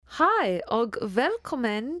Hi og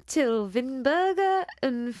velkommen til Vindberger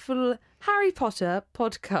en full Harry Potter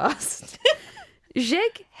podcast. Jeg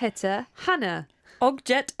heter Hannah. Og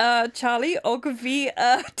Jet Charlie, og vi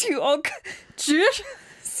to og Jur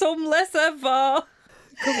som leser var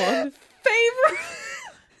Come on.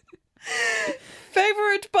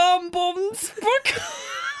 favorite bombs book.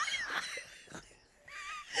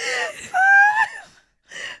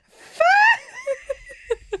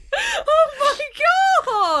 Oh my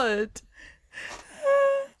god!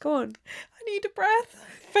 Go on. I need a breath.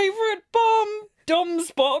 Favorite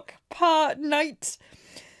bombs book part night.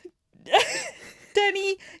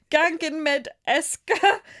 Denny gangen med eska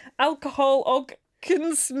alkohol og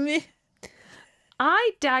kunsmi.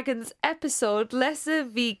 I Dagens episode leser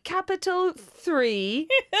vi Capital 3.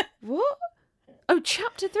 What? Oh,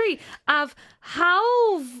 chapter 3 of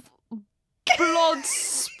Halv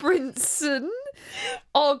Blodsprinsen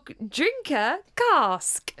og drinker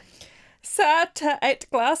kask. Sat et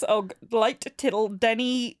glass og light til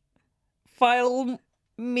Denny file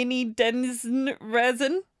mini densen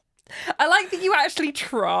resin. I like that you actually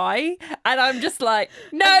try, and I'm just like,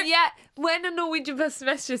 no. And yet, when a Norwegian person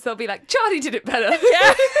messages, they'll be like, Charlie did it better.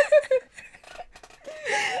 Yeah.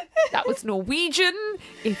 That was Norwegian,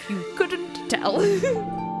 if you couldn't tell.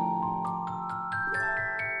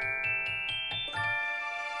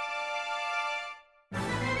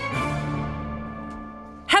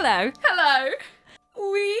 Hello. Hello.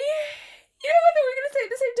 You know, I thought we were going to say it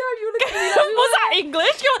at the same time. You were looking at me like, Was that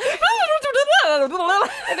English? I thought we were going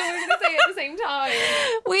to say it at the same time.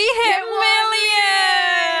 We hit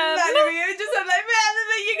millions. You just said like,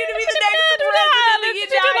 you're going to be the next president of the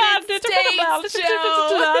United States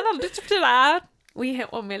show. We hit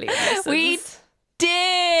 1 million listens. We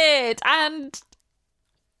did, and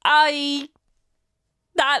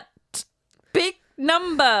that big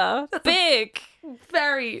number, big.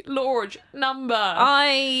 Very large number.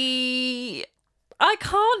 I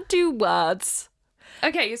can't do words.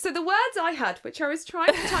 Okay, so the words I had, which I was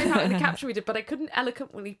trying to type out in the caption we did, but I couldn't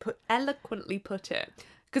eloquently put it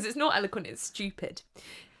because it's not eloquent, it's stupid.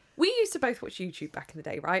 We used to both watch YouTube back in the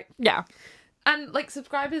day, right? Yeah. And like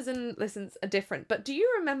subscribers and listens are different. But do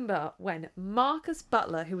you remember when Marcus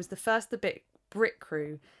Butler, who was the first the Brit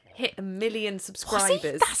Crew, hit 1 million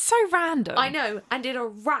subscribers? That's so random. I know, and did a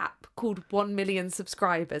rap called 1 million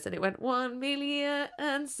subscribers, and it went 1 million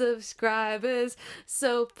subscribers,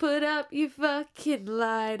 so put up your fucking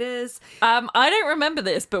lighters. I don't remember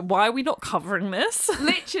this, but why are we not covering this?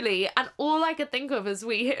 Literally, and all I could think of as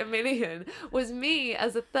we hit 1 million was me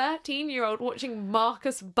as a 13-year-old watching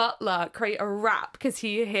Marcus Butler create a rap because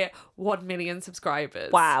he hit 1 million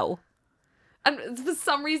subscribers. Wow. And for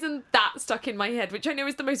some reason that stuck in my head, which I know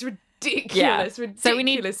is the most ridiculous thing. So we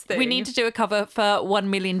need to do a cover for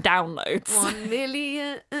 1 million downloads. 1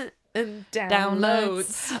 million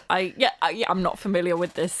downloads. I'm not familiar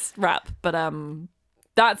with this rap, but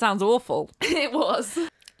that sounds awful. It was.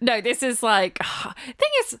 No, this is like,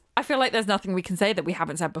 thing is, I feel like there's nothing we can say that we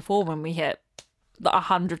haven't said before when we hit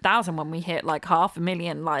 100,000, when we hit like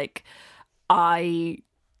 500,000. Like, I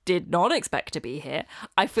did not expect to be here.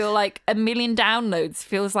 I feel like 1 million downloads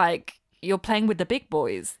feels like you're playing with the big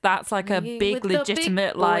boys. That's like a big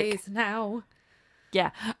legitimate like now. Yeah.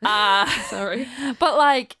 Sorry. But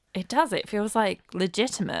like it feels like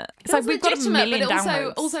legitimate. It's like we've got 1 million but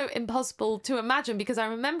downloads. also impossible to imagine because I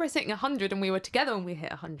remember us hitting 100 and we were together when we hit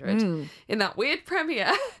 100 in that weird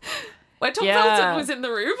premiere where Tom Felton was in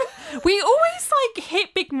the room. We always like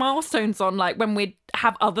hit big milestones on like when we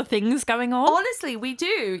have other things going on. Honestly, we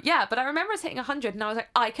do. Yeah, but I remember us hitting 100 and I was like,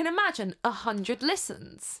 I can imagine 100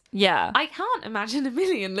 listens. Yeah. I can't imagine 1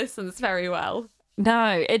 million listens very well.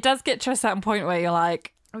 No, it does get to a certain point where you're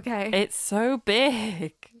like, okay, it's so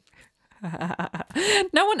big.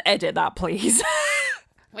 No one edit that, please.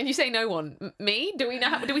 When you say no one, me? Do we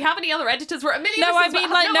have any other editors? We're 1 million. No, I mean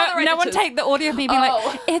like no one take the audio of me being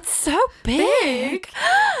like, it's so big.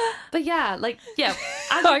 But yeah, like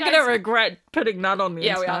I'm gonna regret putting that on the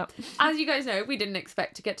internet. We are. As you guys know, we didn't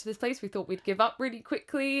expect to get to this place. We thought we'd give up really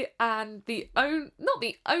quickly, and not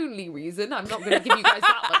the only reason. I'm not going to give you guys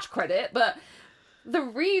that much credit, but the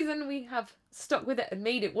reason we have stuck with it and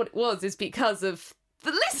made it what it was is because of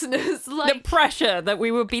the listeners, like the pressure that we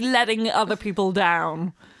would be letting other people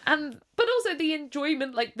down, but also the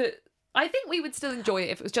enjoyment, like I think we would still enjoy it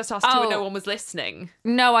if it was just us two and no one was listening.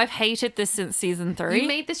 No, I've hated this since season 3. You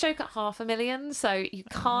made this joke at 500,000, so you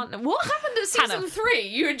can't. What happened at season 3?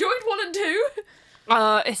 You enjoyed 1 and 2?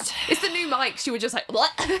 It's the new mics. You were just like,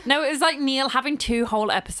 what? No, it was like Neil having 2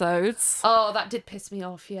 whole episodes. Oh, that did piss me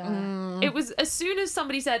off, yeah. It was as soon as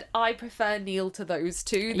somebody said, I prefer Neil to those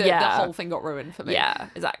two, the whole thing got ruined for me. Yeah,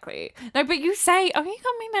 exactly. No, but you say, oh, you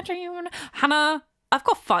got me measuring you. Hannah, I've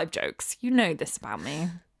got 5 jokes. You know this about me.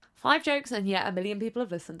 5 jokes, and yet 1 million people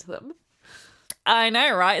have listened to them. I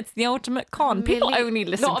know, right? It's the ultimate con. People only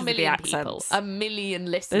listen not to the accents. 1 million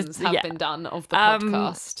listens have been done of the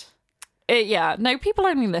podcast. No, people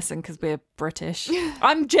only listen because we're British.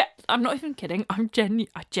 I'm not even kidding. I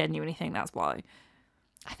genuinely think that's why.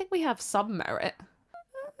 I think we have some merit.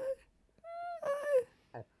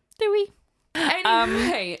 Do we?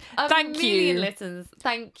 Anyway, thank million you. listens.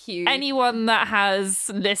 Thank you. Anyone that has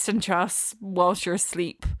listened to us whilst you're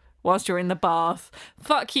asleep, whilst you're in the bath,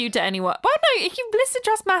 fuck you to anyone. Well, no, if you listen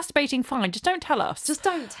to us masturbating, fine. Just don't tell us. Just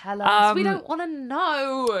don't tell us. We don't want to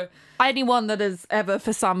know. Anyone that has ever,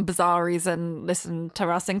 for some bizarre reason, listened to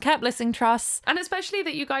us and kept listening to us. And especially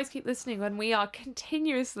that you guys keep listening when we are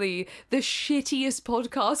continuously the shittiest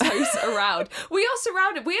podcast hosts around. We are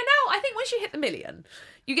surrounded. We are now, I think once you hit the 1 million,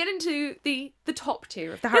 you get into the top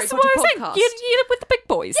tier of the Harry Potter podcast. You live with the big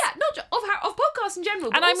boys. Yeah, not just of podcasts in general.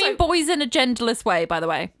 But and also, I mean boys in a genderless way, by the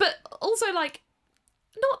way. But also, like,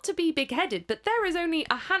 not to be big-headed, but there is only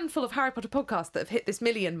a handful of Harry Potter podcasts that have hit this 1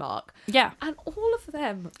 million mark. Yeah. And all of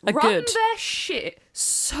them are run good. Their shit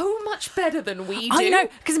so much better than we do. I know,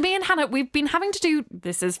 because me and Hannah, we've been having to do,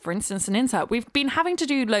 this is, for instance, an insert. We've been having to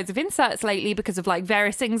do loads of inserts lately because of, like,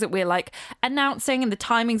 various things that we're, like, announcing and the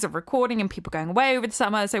timings of recording and people going away over the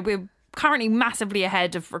summer. So we're currently massively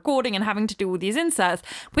ahead of recording and having to do all these inserts.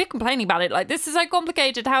 We're complaining about it, like, this is so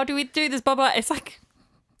complicated. How do we do this? Blah, blah. It's like,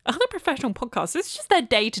 other professional podcasts, it's just their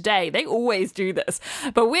day to day. They always do this.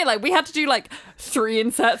 But we're like, we had to do like 3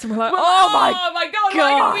 inserts and we're like, oh my god, why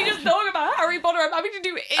can't we just talk about Harry Potter? I'm having to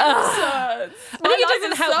do inserts. I think it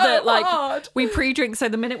doesn't help that like hard. we pre-drink, so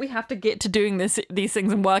the minute we have to get to doing these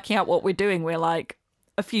things and working out what we're doing, we're like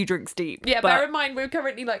a few drinks deep. Yeah, bear in mind, we're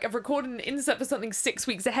currently like, I've recorded an insert for something 6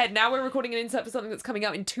 weeks ahead. Now we're recording an insert for something that's coming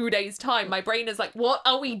out in 2 days' time. My brain is like, what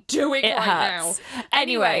are we doing right hurts. now?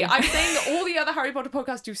 Anyway, I'm saying that all the other Harry Potter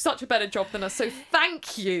podcasts do such a better job than us. So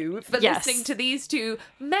thank you for listening to these 2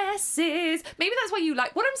 messes. Maybe that's why you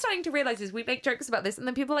like, what I'm starting to realise is we make jokes about this and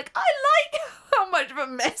then people are like, I like how much of a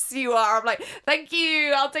mess you are. I'm like, thank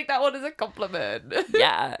you. I'll take that one as a compliment.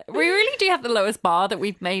 Yeah, we really do have the lowest bar that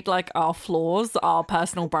we've made like our flaws, our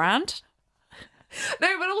personal brand.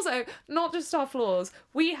 No, but also, not just our flaws.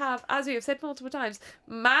 We have, as we have said multiple times,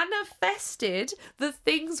 manifested the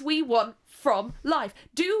things we want from life.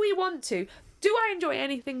 Do we want to? Do I enjoy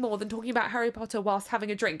anything more than talking about Harry Potter whilst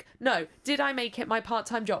having a drink? No. Did I make it my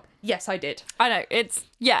part-time job? Yes, I did. I know, it's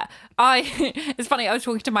funny, I was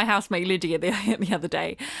talking to my housemate Lydia the other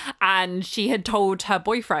day, and she had told her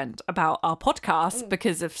boyfriend about our podcast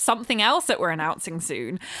because of something else that we're announcing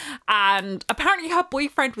soon, and apparently her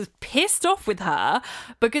boyfriend was pissed off with her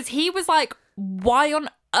because he was like, why on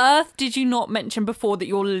earth did you not mention before that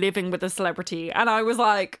you're living with a celebrity? And I was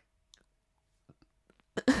like,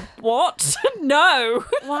 what? No.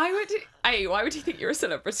 Why would he think you're a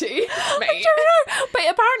celebrity, mate? I don't know. But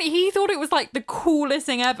apparently he thought it was like the coolest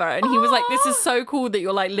thing ever. And he was like, this is so cool that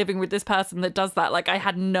you're like living with this person that does that. Like, I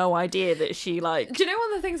had no idea that she like... Do you know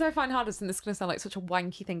one of the things I find hardest, and this is going to sound like such a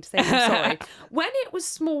wanky thing to say, I'm sorry. When it was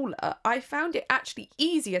smaller, I found it actually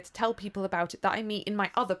easier to tell people about it that I meet in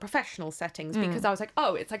my other professional settings because I was like,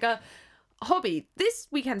 oh, it's like a hobby. This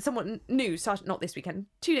weekend someone new started, not this weekend,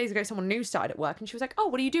 2 days ago someone new started at work and she was like, oh,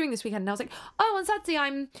 what are you doing this weekend? And I was like, oh, on Saturday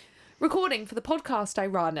I'm recording for the podcast I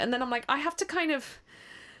run. And then I'm like, I have to kind of,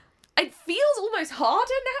 it feels almost harder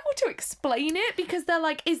now to explain it because they're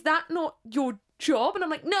like, is that not your job? And I'm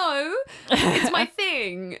like, no, it's my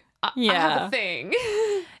thing. I have a thing.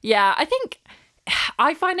 Yeah, I think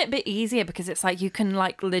I find it a bit easier because it's like you can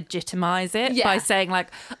like legitimize it by saying like,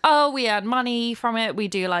 oh, we earn money from it, we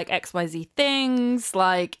do like XYZ things,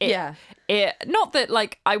 like it not that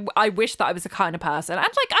like I wish that I was the kind of person, and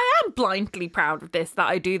like I am blindly proud of this, that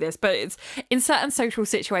I do this, but it's in certain social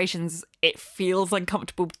situations it feels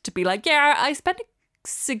uncomfortable to be like, yeah, I spend a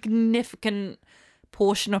significant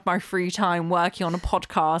portion of my free time working on a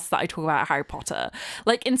podcast that I talk about Harry Potter.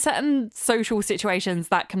 Like in certain social situations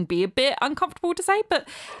that can be a bit uncomfortable to say, but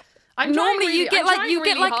normally you get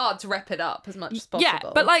like hard to wrap it up as much as possible. Yeah,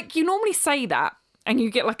 but like you normally say that and you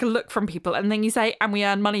get like a look from people and then you say, and we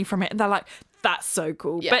earn money from it, and they're like, that's so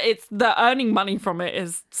cool. Yeah. But it's the earning money from it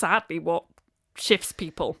is sadly what shifts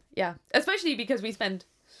people. Yeah, especially because we spend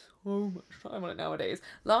so much time on it nowadays.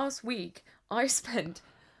 Last week I spent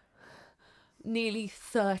nearly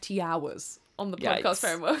 30 hours on the Yikes. podcast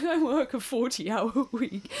framework. I work a 40-hour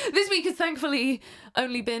week. This week has thankfully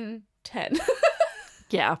only been 10.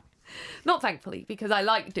 Yeah. Not thankfully, because I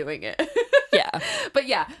like doing it. Yeah. But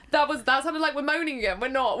yeah, that sounded like we're moaning again. We're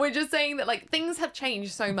not. We're just saying that like things have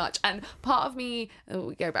changed so much. And part of me,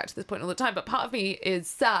 we go back to this point all the time, but part of me is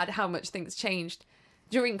sad how much things changed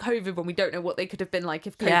during COVID when we don't know what they could have been like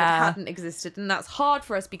if COVID hadn't existed. And that's hard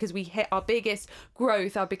for us because we hit our biggest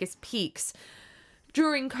growth, our biggest peaks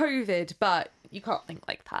during COVID, but you can't think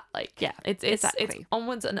like that. Like, Yeah, it's exactly.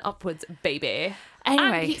 onwards and upwards, baby.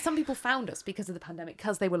 Anyway. And some people found us because of the pandemic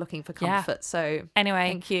because they were looking for comfort. So Anyway.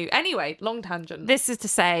 thank you. Anyway, long tangent. This is to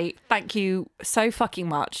say thank you so fucking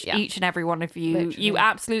much, Yeah. each and every one of you. Literally. You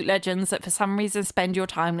absolute legends that for some reason spend your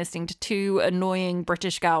time listening to two annoying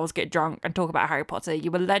British girls get drunk and talk about Harry Potter.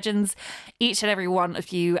 You were legends, each and every one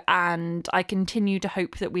of you, and I continue to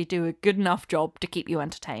hope that we do a good enough job to keep you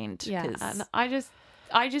entertained. Yeah, 'cause- and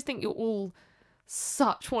I just think you're all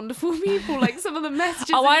such wonderful people. Like some of the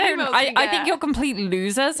messages. Oh, and I don't. emails I we think get. you're complete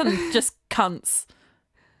losers and just cunts.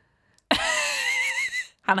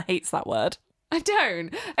 Hannah hates that word. I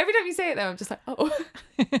don't. Every time you say it, though, I'm just like, oh,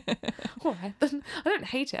 all right. Then I don't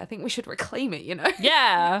hate it. I think we should reclaim it. You know.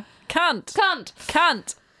 Yeah, cunt,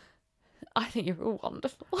 cunt. I think you're all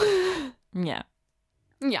wonderful. Yeah,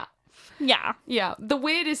 Yeah. yeah. Yeah, the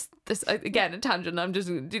weirdest, this again, a tangent, I'm just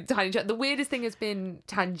going to do a tiny chat. The weirdest thing has been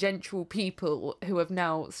tangential people who have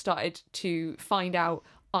now started to find out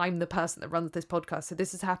I'm the person that runs this podcast. So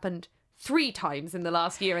this has happened 3 times in the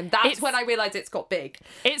last year, and that's when I realised it's got big.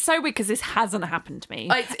 It's so weird because this hasn't happened to me.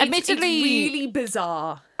 It's really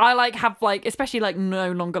bizarre. I like have like, especially like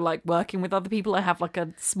no longer like working with other people. I have like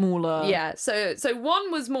a smaller. Yeah, so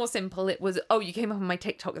one was more simple. It was, oh, you came up on my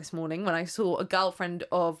TikTok this morning when I saw a girlfriend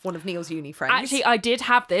of one of Neil's uni friends. Actually, I did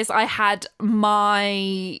have this. I had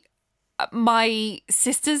my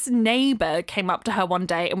sister's neighbour came up to her one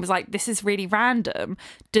day and was like, this is really random.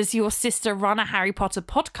 Does your sister run a Harry Potter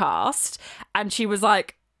podcast? And she was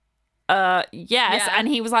like, yes. Yeah. And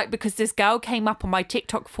he was like, because this girl came up on my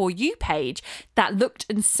TikTok For You page that looked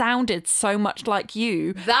and sounded so much like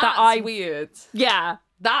you. That's weird. Yeah.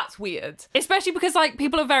 That's weird. Especially because like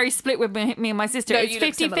people are very split with me and my sister. No, It's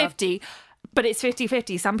you look 50-50. But it's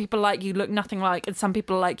 50-50. Some people are like you look nothing like, and some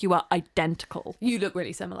people are like you are identical. You look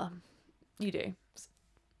really similar. You do.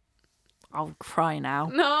 I'll cry now.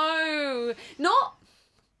 No,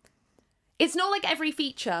 it's not like every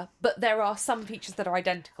feature, but there are some features that are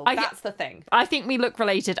identical. That's the thing. I think we look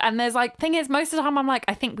related. And there's like, thing is, most of the time I'm like,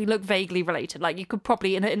 I think we look vaguely related. Like you could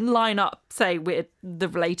probably in line up say we're the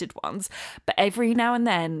related ones. But every now and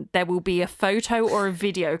then there will be a photo or a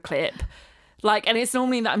video clip. Like, and it's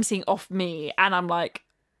normally that I'm seeing off me and I'm like,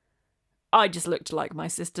 I just looked like my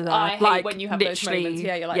sister there. I hate like, when you have those moments.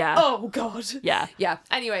 Yeah, you're like, oh god. Yeah. Yeah.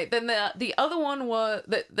 Anyway, then the other one was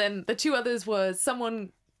then the 2 others was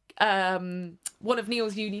someone, one of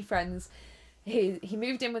Neil's uni friends. He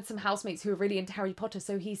moved in with some housemates who were really into Harry Potter,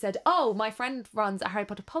 so he said, oh, my friend runs a Harry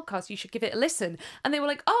Potter podcast, you should give it a listen. And they were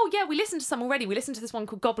like, oh yeah, we listened to some already. We listened to this one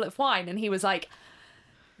called Goblet of Wine. And he was like,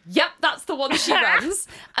 yep, that's the one she runs.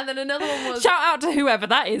 And then another one was... Shout out to whoever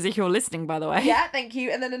that is if you're listening, by the way. Yeah, thank you.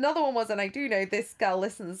 And then another one was, and I do know this girl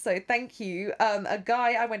listens, so thank you. A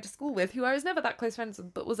guy I went to school with, who I was never that close friends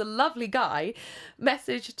with, but was a lovely guy,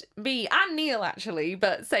 messaged me and Neil actually,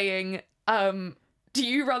 but saying, do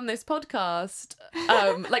you run this podcast?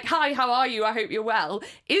 Like, hi, how are you? I hope you're well.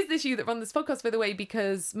 Is this you that run this podcast, by the way?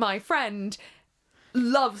 Because my friend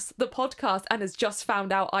loves the podcast and has just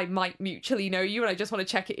found out I might mutually know you, and I just want to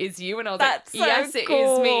check it is you. And I was That's like, yes, so it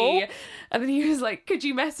cool. is me. And then he was like, could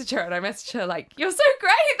you message her? And I messaged her like, you're so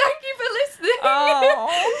great, thank you for listening.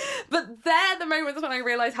 Oh. But they're the moments when I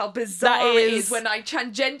realise how bizarre That it is- is when I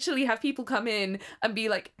tangentially have people come in and be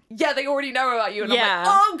like, yeah, they already know about you. And Yeah.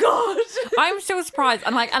 I'm like, oh god. I'm still surprised.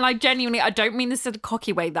 And I genuinely, I don't mean this in a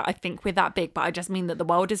cocky way that I think we're that big, but I just mean that the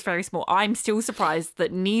world is very small. I'm still surprised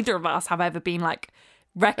that neither of us have ever been like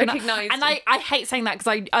recognized. And I hate saying that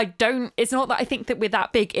because I don't, it's not that I think that we're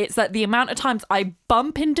that big. It's that the amount of times I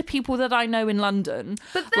bump into people that I know in London,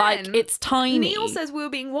 But then, like it's tiny. Neil says we were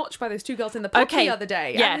being watched by those 2 girls in the pub Okay, the other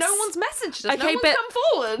day. yes. And no one's messaged us. Okay, no one's but- come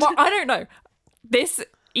forward. Well, I don't know. This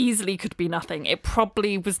easily could be nothing. It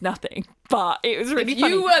probably was nothing, but it was really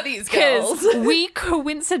funny. You were these Because girls. we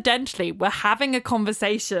coincidentally were having a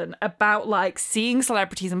conversation about like seeing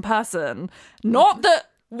celebrities in person. Not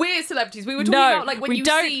that We're celebrities. We were talking no, about like when we you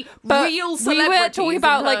don't, see but real we celebrities. were talking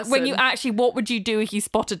about in like when you person. actually, what would you do if you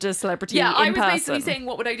spotted a celebrity Yeah, in I was person? basically saying,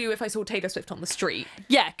 what would I do if I saw Taylor Swift on the street?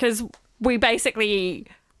 Yeah, because we basically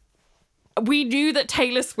we knew that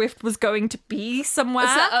Taylor Swift was going to be somewhere.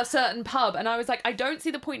 A certain pub, and I was like, I don't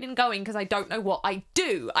see the point in going because I don't know what I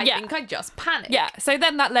do. I think I just panic. Yeah, so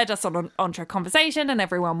then that led us onto a conversation, and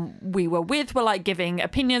everyone we were with were like giving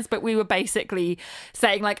opinions, but we were basically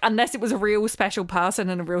saying like, unless it was a real special person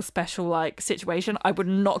and a real special like situation, I would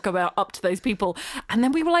not go out up to those people. And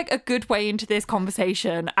then we were like a good way into this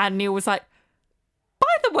conversation, and Neil was like,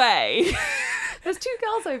 by the way, there's 2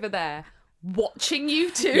 girls over there watching you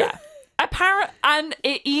too. Yeah. And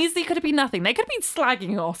it easily could have been nothing. They could have been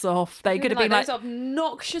slagging us off. They could have been like those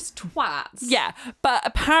obnoxious twats. Yeah, but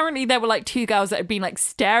apparently there were like 2 girls that had been like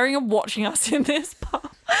staring and watching us in this pub.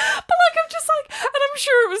 But like, I'm just like, and I'm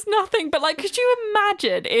sure it was nothing, but like, could you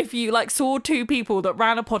imagine if you like saw 2 people that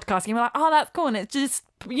ran a podcast and you were like, oh, that's cool, and it's just,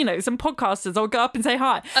 you know, some podcasters, I'll go up and say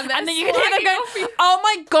hi. And then you could hear them going, oh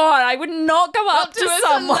my God, I would not go up to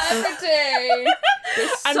someone. Celebrity.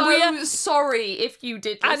 And so we are sorry if you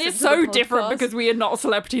did listen and it's to so the different podcast. because we are not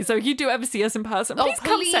celebrities. So if you do ever see us in person, please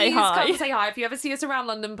come say hi. Come say hi. If you ever see us around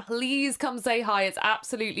London, please come say hi. It's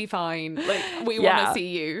absolutely fine. Like, we want to see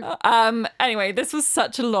you. Anyway, this was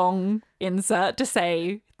such a long insert to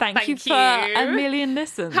say thank you for a million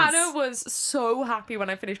listens. Hannah was so happy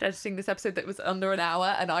when I finished editing this episode that it was under an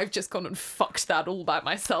hour, and I've just gone and fucked that all by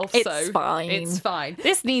myself. It's fine. It's fine.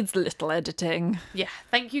 This needs little editing. Yeah.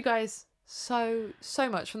 Thank you guys so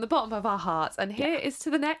much from the bottom of our hearts. And here is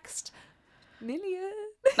to the next million.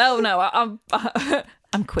 Oh no,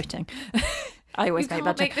 I'm quitting. I always make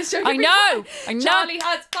that joke. This joke I know. Charlie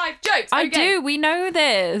has 5 jokes. I do. We know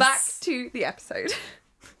this. Back to the episode.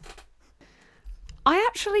 I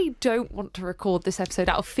actually don't want to record this episode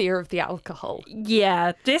out of fear of the alcohol.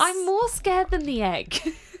 Yeah, I'm more scared than the egg.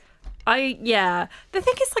 The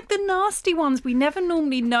thing is, like, the nasty ones we never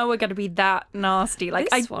normally know are going to be that nasty.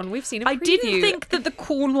 Like this one we've seen a preview. I didn't think that the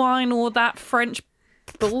corn wine or that French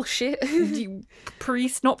bullshit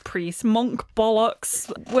monk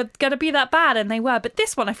bollocks were going to be that bad, and they were. But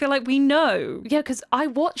this one, I feel like we know. Yeah, because I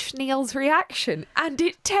watched Neil's reaction and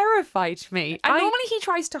it terrified me. And normally he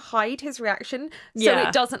tries to hide his reaction so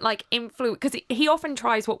it doesn't like influence, because he often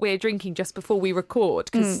tries what we're drinking just before we record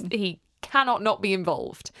because he cannot not be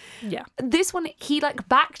involved. Yeah. This one, he like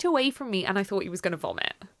backed away from me and I thought he was going to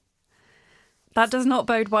vomit. That does not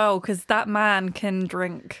bode well because that man can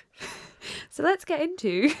drink. So let's get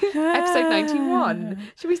into episode 91.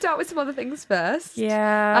 Should we start with some other things first?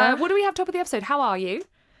 Yeah. What do we have top of the episode? How are you?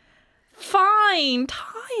 Fine.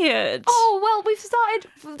 Tired. Oh, well, we've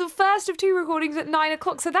started the first of 2 recordings at 9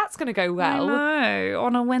 o'clock, so that's going to go well. I know,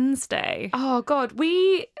 on a Wednesday. Oh, God.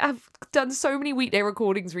 We have done so many weekday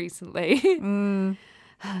recordings recently.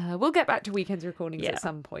 We'll get back to weekends recordings at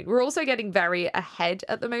some point. We're also getting very ahead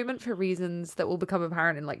at the moment for reasons that will become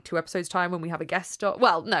apparent in like 2 episodes' time when we have a guest.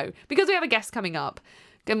 Well, no, because we have a guest coming up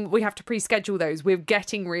and we have to pre-schedule those. We're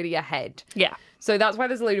getting really ahead. Yeah. So that's why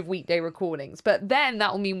there's a load of weekday recordings. But then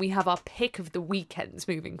that will mean we have our pick of the weekends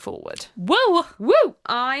moving forward. Woo! Woo!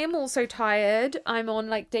 I am also tired. I'm on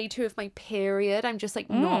like day 2 of my period. I'm just like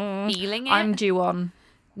not feeling it. I'm due on.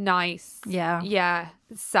 Nice. Yeah. Yeah.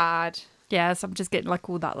 It's sad. Yeah, so I'm just getting like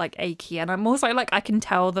all that like achy, and I'm also like, I can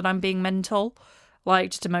tell that I'm being mental,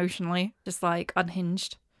 like just emotionally, just like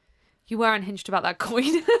unhinged. You were unhinged about that coin.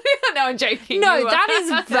 No, I'm joking. No, that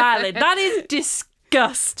is valid. That is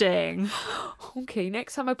disgusting. Okay,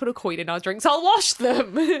 next time I put a coin in our drinks, I'll wash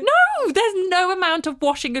them. No, there's no amount of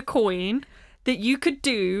washing a coin that you could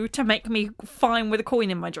do to make me fine with a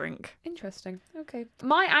coin in my drink. Interesting. Okay.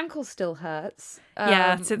 My ankle still hurts.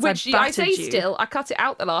 Since which I say you. still. I cut it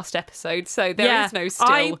out the last episode, so there is no still.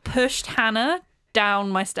 I pushed Hannah down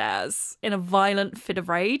my stairs in a violent fit of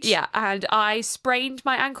rage. Yeah, and I sprained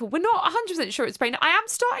my ankle. We're not 100% sure it's sprained. I am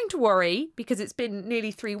starting to worry, because it's been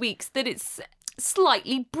nearly 3 weeks, that it's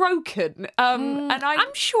slightly broken. And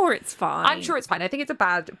I'm sure it's fine. I'm sure it's fine. I think it's a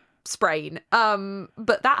bad sprain.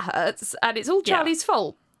 But that hurts, and it's all Charlie's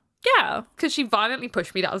fault. Yeah. Because she violently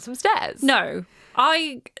pushed me down some stairs. No.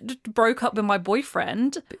 I broke up with my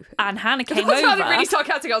boyfriend, and Hannah came I was over. really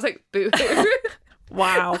sarcastic. I was like, boo.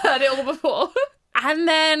 Wow. Heard it all before. And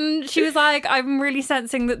then she was like, I'm really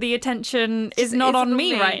sensing that the attention is not on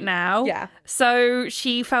me right now. Yeah. So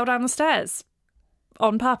she fell down the stairs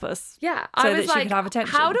on purpose. Yeah. So I was that she like, could have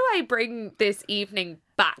attention. how do I bring this evening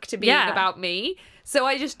back to being about me? So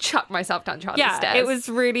I just chucked myself down Charlie's stairs. It was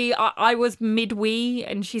really, I was mid-wee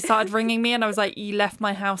and she started ringing me and I was like, you left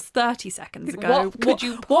my house 30 seconds ago. What could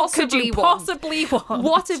you possibly want?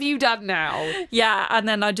 What have you done now? Yeah, and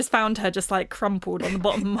then I just found her just like crumpled on the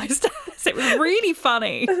bottom of my stairs. It was really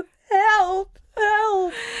funny. Help.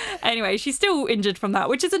 Anyway, she's still injured from that,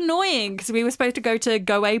 which is annoying because we were supposed to go to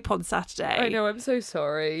Go Ape on Saturday. I know, I'm so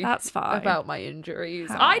sorry. That's fine. About my injuries.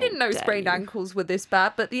 How I didn't know dare sprained you. ankles were this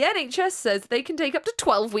bad, but the NHS says they can take up to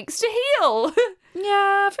 12 weeks to heal.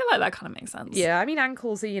 Yeah, I feel like that kind of makes sense. Yeah, I mean,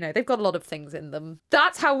 ankles are, they've got a lot of things in them.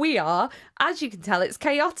 That's how we are. As you can tell, it's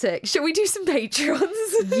chaotic. Shall we do some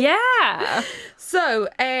Patreons? Yeah. So,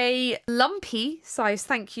 a lumpy size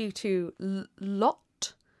thank you to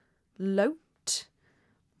Lotte.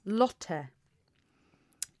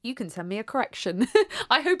 You can send me a correction.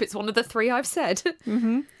 I hope it's one of the three I've said.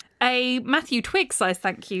 A Matthew Twig size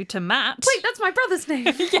thank you to Matt. Wait, that's my brother's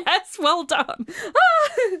name. Yes, well done.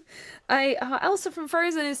 Elsa from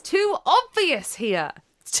Frozen is too obvious here.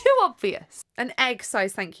 It's too obvious. An egg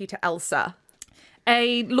size thank you to Elsa.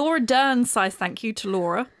 A Laura Dern size thank you to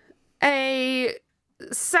Laura. A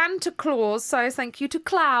Santa Claus size thank you to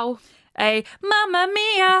Clow. A Mamma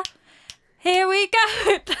Mia, here we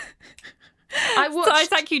go. Size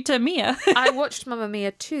thank you to Mia. I watched Mamma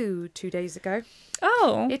Mia 2 days ago.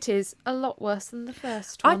 Oh. It is a lot worse than the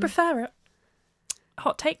first one. I prefer it.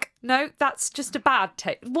 Hot take. No, that's just a bad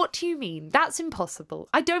take. What do you mean? That's impossible.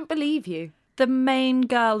 I don't believe you. The main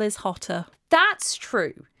girl is hotter. That's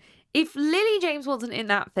true. If Lily James wasn't in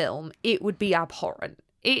that film, it would be abhorrent.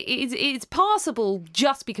 It's passable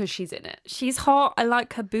just because she's in it. She's hot. I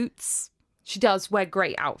like her boots. She does wear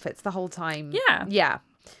great outfits the whole time. Yeah. Yeah.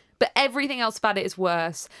 But everything else about it is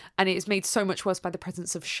worse, and it is made so much worse by the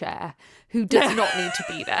presence of Cher, who does not need to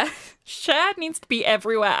be there. Cher needs to be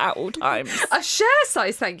everywhere at all times. A Cher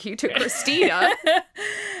size thank you to Christina.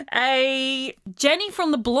 A Jenny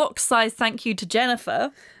from the Block size thank you to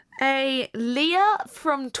Jennifer. A Leah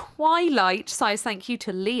from Twilight size thank you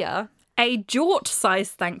to Leah. A Jort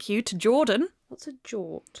size thank you to Jordan. What's a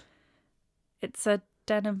jort? It's a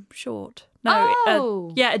denim short. No,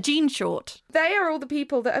 Oh. a jean short. They are all the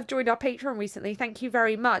people that have joined our Patreon recently. Thank you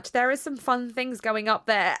very much. There is some fun things going up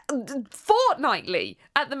there fortnightly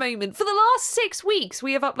at the moment. For the last 6 weeks,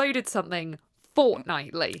 we have uploaded something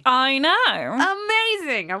fortnightly. I know.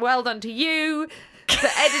 Amazing. Well done to you. For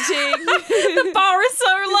editing. The bar is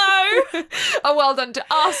so low. Well done to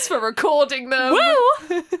us for recording them.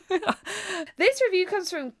 Woo! This review comes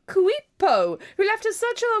from Kuipo, who left us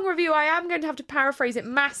such a long review. I am going to have to paraphrase it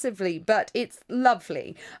massively, but it's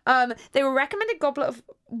lovely. They were recommended Goblet of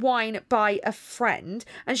Wine by a friend,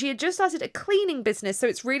 and she had just started a cleaning business, so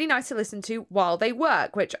it's really nice to listen to while they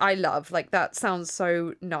work, which I love. Like, that sounds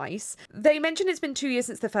so nice. They mentioned it's been 2 years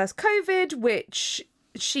since the first COVID, which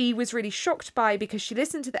she was really shocked by because she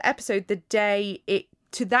listened to the episode the day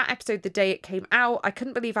it came out. I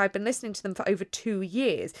couldn't believe I'd been listening to them for over 2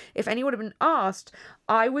 years. If anyone had been asked,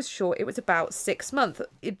 I was sure it was about 6 months.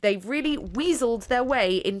 They've really weaseled their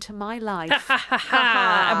way into my life.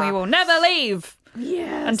 And we will never leave.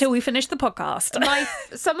 Yes. Until we finish the podcast.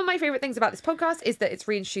 Some of my favourite things about this podcast is that it's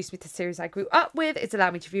reintroduced me to the series I grew up with. It's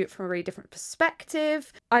allowed me to view it from a really different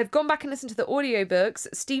perspective. I've gone back and listened to the audiobooks.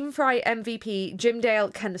 Stephen Fry MVP, Jim Dale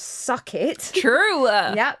can suck it. True.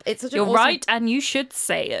 Yep. It's such an You're awesome... right, and you should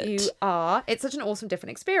say it. You are. It's such an awesome,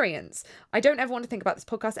 different experience. I don't ever want to think about this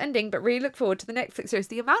podcast ending, but really look forward to the Netflix series.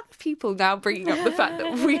 The amount of people now bringing up the fact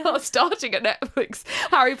that we are starting a Netflix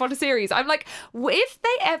Harry Potter series. I'm like, if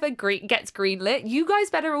they ever gets greenlit, you guys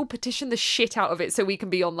better all petition the shit out of it so we can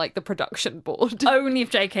be on like the production board. Only if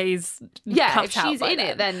JK's cut if out she's by in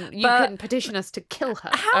it, then you But can petition us to kill her.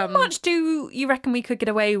 How much do you reckon we could get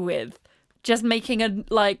away with just making a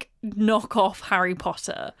like knockoff Harry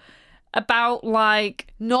Potter about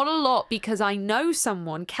like Not a lot, because I know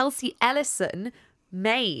someone, Kelsey Ellison,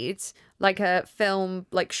 made like a film,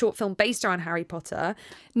 like short film based around Harry Potter.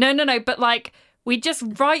 no, but like we just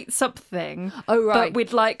write something. Oh, right. But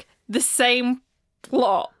with like the same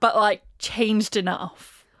plot, but like changed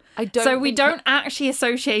enough. I don't. So we think don't actually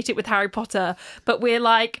associate it with Harry Potter, but we're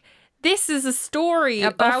like, this is a story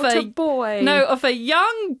about of a boy. No, of a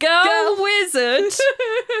young girl wizard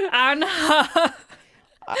and her.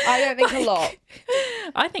 I don't think a lot.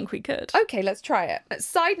 I think we could. Okay, let's try it.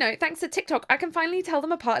 Side note, thanks to TikTok, I can finally tell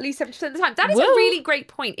them apart at least 70% of the time. That is a Woo. really great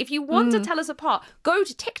point. If you want to tell us apart, go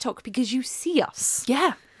to TikTok because you see us.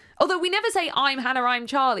 Yeah. Although we never say, I'm Hannah, I'm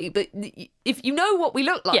Charlie, but if you know what we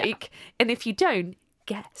look like, and if you don't,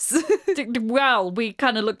 guess. Well, we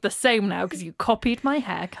kind of look the same now because you copied my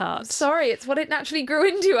haircut. Sorry, it's what it naturally grew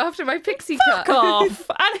into after my pixie Fuck cut. off.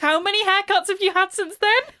 And how many haircuts have you had since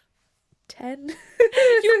then? 10.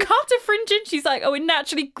 You cut a fringe in. She's like, oh, it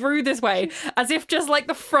naturally grew this way, as if just like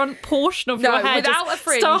the front portion of your hair without just a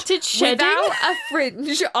fringe, started shedding. Without a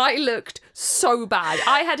fringe, I looked so bad.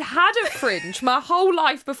 I had a fringe my whole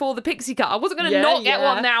life before the pixie cut. I wasn't going to not get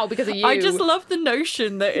one now because of you. I just love the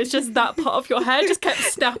notion that it's just that part of your hair just kept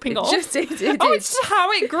snapping off. It did. Oh, it's just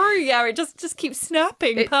how it grew. Yeah, it just keeps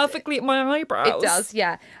snapping perfectly at my eyebrows. It does,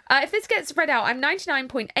 yeah. If this gets spread out, I'm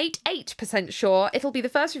 99.88% sure it'll be the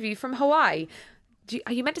first review from Hawaii.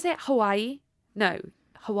 Are you meant to say it Hawaii? No.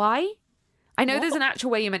 Hawaii? I know there's an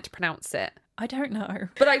actual way you're meant to pronounce it. I don't know.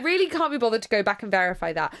 But I really can't be bothered to go back and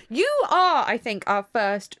verify that. You are, I think, our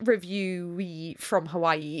first reviewee from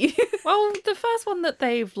Hawaii. Well, the first one that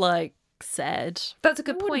they've, like, said. That's a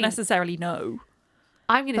good I wouldn't point. necessarily know.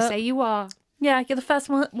 I'm going to say you are. Yeah, you're the first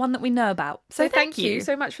one that we know about. So thank you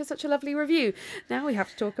so much for such a lovely review. Now we have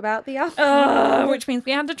to talk about the alcohol. Which means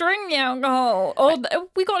we had to drink the alcohol. Or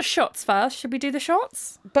we got shots first. Should we do the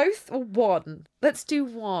shots? Both or one? Let's do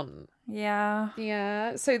one. Yeah.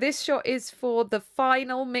 Yeah. So this shot is for the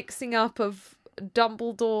final mixing up of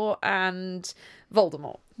Dumbledore and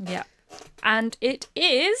Voldemort. Yeah. And it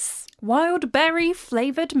is wild berry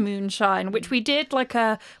flavoured moonshine, which we did like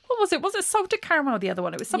a, what was it? Was it salted caramel, the other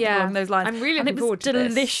one? It was something along those lines. I'm really looking forward to this.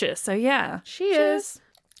 this. Delicious. So yeah. Cheers.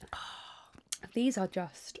 These are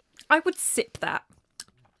just... I would sip that.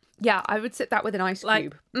 Yeah, I would sip that with an ice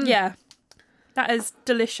cube. Yeah. That is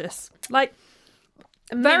delicious. Like,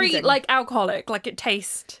 Amazing. very, like, alcoholic. Like, it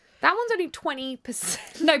tastes... That one's only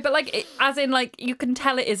 20%. No, but, like, as in, like, you can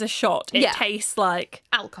tell it is a shot. It tastes like...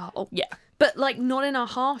 alcohol. Yeah. But, like, not in a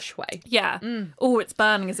harsh way. Yeah. Oh, it's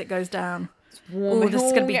burning as it goes down. Oh, this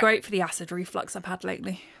is going to be great for the acid reflux I've had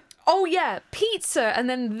lately. Oh, yeah. Pizza and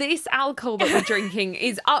then this alcohol that we're drinking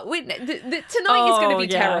is... tonight is going to be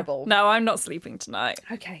terrible. No, I'm not sleeping tonight.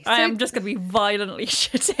 Okay. I am just going to be violently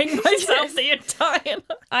shitting myself the entire night.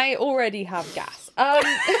 I already have gas. Are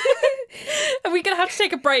we going to have to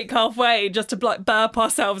take a break halfway just to like burp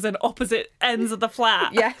ourselves in opposite ends of the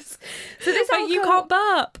flat? Yes. So this alcohol... you can't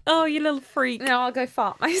burp. Oh, you little freak. No, I'll go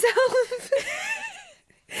fart myself.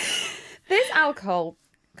 This alcohol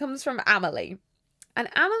comes from Amelie. And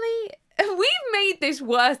Amelie, we've made this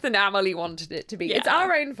worse than Amelie wanted it to be. Yeah. It's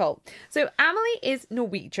our own fault. So Amelie is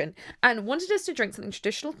Norwegian and wanted us to drink something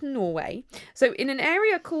traditional to Norway. So in an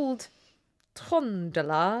area called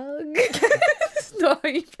Trondelag, that's not how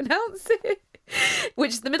you pronounce it,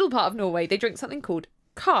 which is the middle part of Norway, they drink something called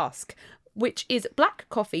cask, which is black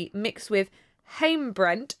coffee mixed with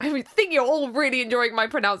Heimbrent. I think you're all really enjoying my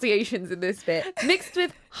pronunciations in this bit. Mixed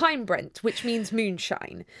with Heimbrent, which means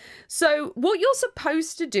moonshine. So what you're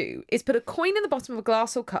supposed to do is put a coin in the bottom of a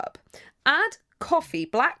glass or cup, add coffee,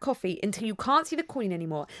 black coffee, until you can't see the coin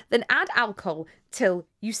anymore, then add alcohol till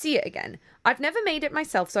you see it again. I've never made it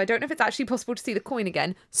myself, so I don't know if it's actually possible to see the coin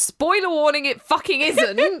again. Spoiler warning, it fucking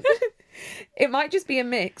isn't. It might just be a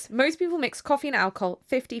mix. Most people mix coffee and alcohol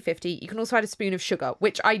 50-50. You can also add a spoon of sugar,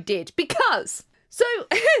 which I did because... So,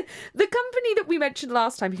 the company that we mentioned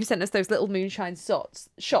last time who sent us those little moonshine shots,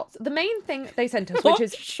 the main thing they sent us, which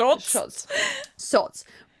is... Shots,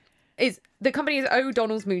 is... The company is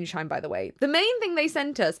O'Donnell's Moonshine, by the way. The main thing they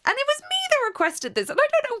sent us, and it was me that requested this, and I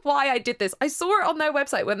don't know why I did this. I saw it on their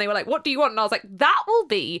website when they were like, what do you want? And I was like, that will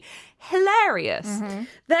be hilarious. Mm-hmm.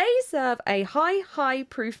 They serve a high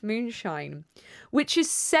proof moonshine, which is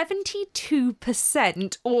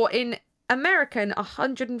 72%, or in American,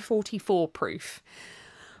 144 proof.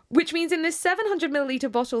 Which means in this 700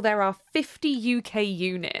 milliliter bottle, there are 50 UK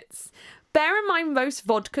units. Bear in mind, most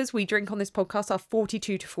vodkas we drink on this podcast are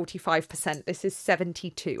 42 to 45%. This is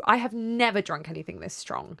 72. I have never drunk anything this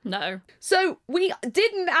strong. No. So we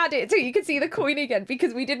didn't add it so you could see the coin again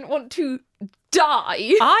because we didn't want to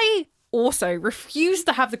die. I also refuse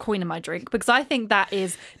to have the coin in my drink because I think that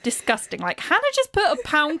is disgusting. Like, Hannah just put a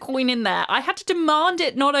pound coin in there. I had to demand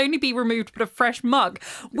it not only be removed, but a fresh mug.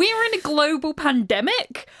 We're in a global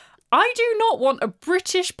pandemic. I do not want a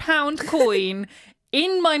British pound coin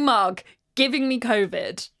in my mug giving me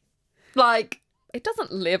COVID. Like, it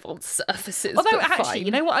doesn't live on surfaces. Although, but actually, fine.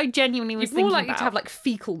 you know what I genuinely was thinking more likely about? to have like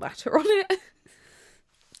fecal matter on it.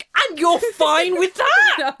 And you're fine with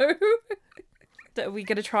that? No. Are we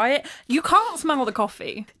going to try it? You can't smell the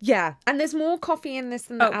coffee. Yeah, and there's more coffee in this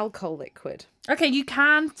than the alcohol liquid. Okay, you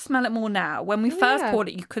can smell it more now. When we first poured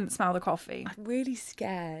it, you couldn't smell the coffee. I'm really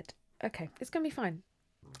scared. Okay, it's going to be fine.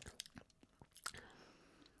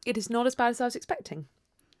 It is not as bad as I was expecting.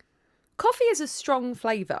 Coffee is a strong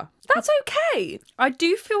flavour. That's okay. I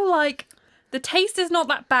do feel like the taste is not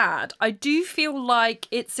that bad. I do feel like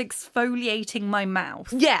it's exfoliating my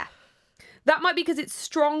mouth. Yeah. That might be because it's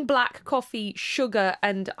strong black coffee, sugar,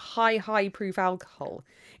 and high proof alcohol.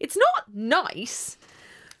 It's not nice.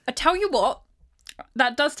 I tell you what,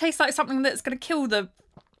 that does taste like something that's going to kill the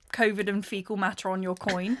COVID and fecal matter on your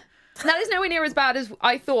coin. That is nowhere near as bad as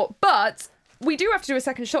I thought, but we do have to do a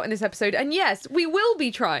second shot in this episode. And yes, we will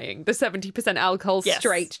be trying the 70% alcohol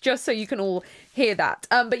straight, just so you can all hear that.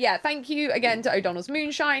 But yeah, thank you again to O'Donnell's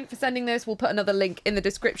Moonshine for sending this. We'll put another link in the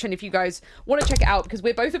description if you guys want to check it out, because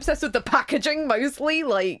we're both obsessed with the packaging mostly.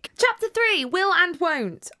 Like, Chapter 3, Will and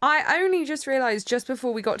Won't. I only just realised just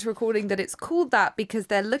before we got to recording that it's called that because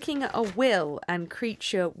they're looking at a will and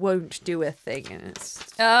Creature won't do a thing. And it's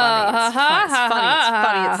funny.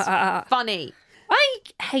 It's funny. I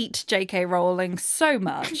hate J.K. Rowling so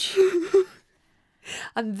much.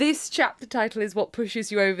 And this chapter title is what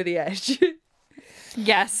pushes you over the edge.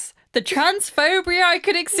 Yes. The transphobia I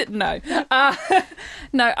could accept. No.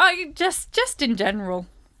 No, I just in general.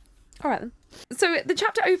 All right then. So the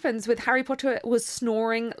chapter opens with Harry Potter was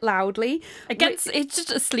snoring loudly. It's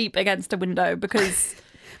just asleep against a window because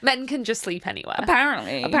men can just sleep anywhere.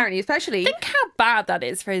 Apparently, Especially. Think how bad that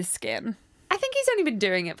is for his skin. I think he's only been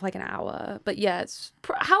doing it for like an hour. But yeah,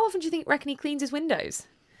 how often do you reckon he cleans his windows?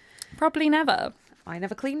 Probably never. I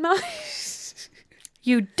never clean mine.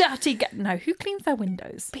 You dirty No, who cleans their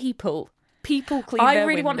windows? People clean their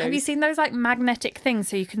windows. Have you seen those like magnetic things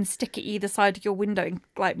so you can stick it either side of your window and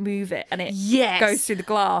like move it and it goes through the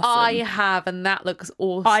glass? I have, and that looks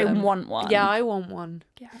awesome. I want one. Yeah, I want one.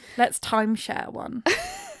 Yeah. Let's timeshare one.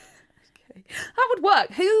 Okay. That would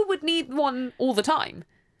work. Who would need one all the time?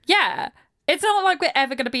 Yeah. It's not like we're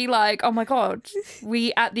ever going to be like, oh my God,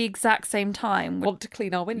 we at the exact same time want to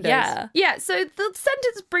clean our windows. Yeah. Yeah, so the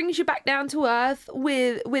sentence brings you back down to earth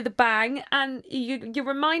with a bang, and you're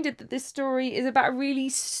reminded that this story is about a really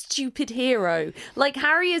stupid hero. Like,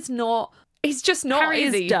 Harry is not, he's just not, Harry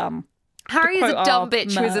is dumb. Harry is a dumb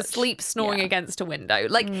bitch who is merch. asleep snoring against a window.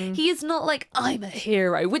 Like, he is not like, I'm a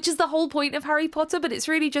hero, which is the whole point of Harry Potter, but it's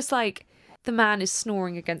really just like, the man is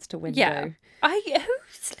snoring against a window. Yeah. Who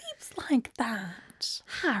sleeps like that?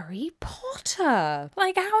 Harry Potter.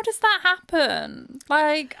 Like, how does that happen?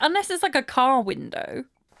 Like, unless it's like a car window.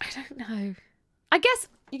 I don't know. I guess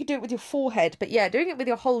you could do it with your forehead, but yeah, doing it with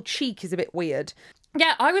your whole cheek is a bit weird.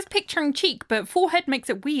 Yeah, I was picturing cheek, but forehead makes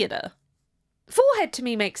it weirder. Forehead to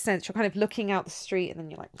me makes sense. You're kind of looking out the street and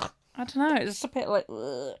then you're like... I don't know. It's just a bit like...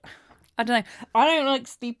 Ugh. I don't know. I don't like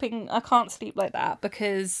sleeping... I can't sleep like that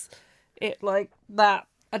because it like that...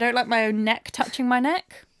 I don't like my own neck touching my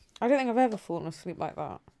neck. I don't think I've ever fallen asleep like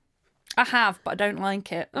that. I have, but I don't like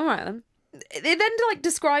it. All right, then. It then, like,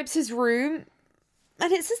 describes his room,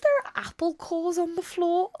 and it says there are apple cores on the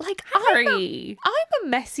floor. Like, Harry. I'm a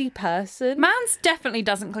messy person. Mans definitely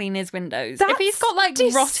doesn't clean his windows. That's if he's got, like,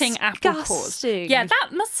 rotting apple cores. disgusting. Yeah,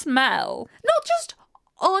 that must smell. Not just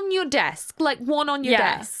on your desk, like one on your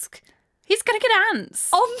desk. He's gonna get ants.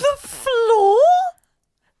 On the floor?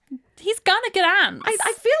 He's gonna get ants.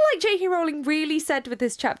 I feel like J.K. Rowling really said with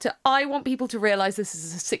this chapter, I want people to realise this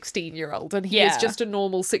is a 16-year-old and he is just a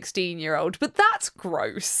normal 16-year-old. But that's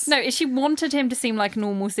gross. No, if she wanted him to seem like a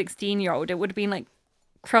normal 16-year-old, it would have been like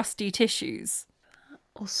crusty tissues.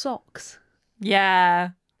 Or socks. Yeah.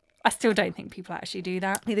 I still don't think people actually do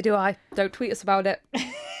that. Neither do I. Don't tweet us about it.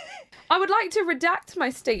 I would like to redact my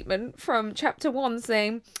statement from chapter 1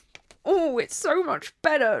 saying... Oh, it's so much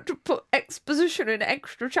better to put exposition in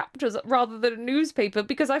extra chapters rather than a newspaper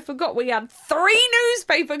because I forgot we had 3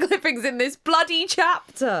 newspaper clippings in this bloody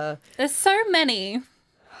chapter. There's so many.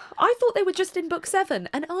 I thought they were just in book 7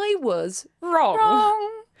 and I was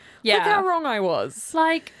wrong. Yeah. Look how wrong I was.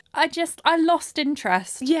 Like, I lost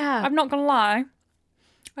interest. Yeah. I'm not gonna lie.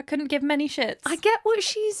 I couldn't give many shits. I get what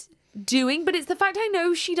she's doing, but it's the fact I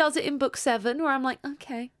know she does it in book 7 where I'm like,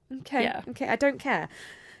 okay, I don't care.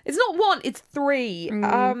 It's not 1, it's 3.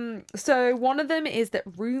 So one of them is that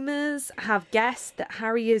rumours have guessed that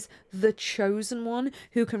Harry is the chosen one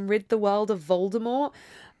who can rid the world of Voldemort.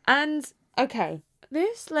 And, okay,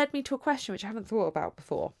 this led me to a question which I haven't thought about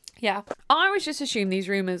before. Yeah. I always just assumed these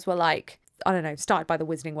rumours were like, I don't know, started by the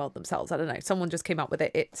Wizarding World themselves. I don't know, someone just came up with it,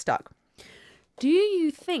 it stuck. Do you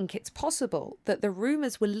think it's possible that the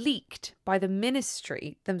rumours were leaked by the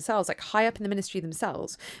ministry themselves, like high up in the ministry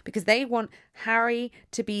themselves, because they want Harry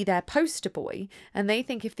to be their poster boy, and they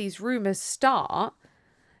think if these rumours start,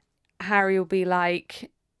 Harry will be like,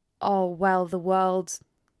 oh, well, the world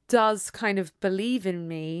does kind of believe in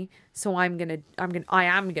me, so I am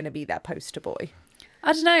gonna be their poster boy.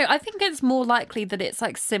 I don't know. I think it's more likely that it's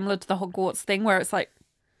like similar to the Hogwarts thing where it's like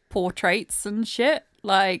portraits and shit.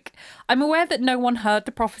 Like, I'm aware that no one heard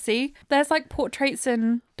the prophecy. There's like portraits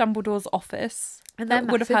in Dumbledore's office. And they're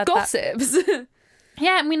would have massive had gossips.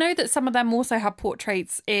 Yeah, and we know that some of them also have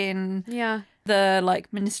portraits in Yeah. the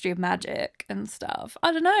like Ministry of Magic and stuff.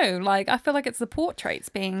 I don't know. Like, I feel like it's the portraits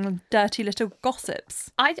being dirty little gossips.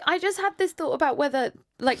 I just had this thought about whether,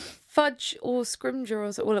 like, Fudge or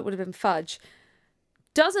Scrimgeour, or well, it would have been Fudge,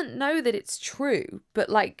 doesn't know that it's true, but,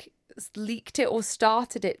 like, leaked it or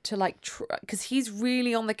started it to, like, because he's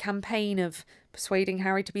really on the campaign of persuading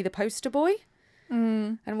Harry to be the poster boy.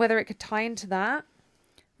 And whether it could tie into that.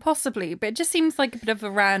 Possibly, but it just seems like a bit of a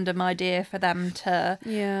random idea for them to...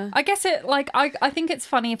 Yeah. I guess it, like, I think it's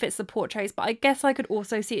funny if it's the portraits, but I guess I could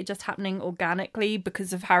also see it just happening organically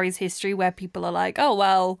because of Harry's history, where people are like, oh,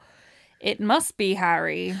 well, it must be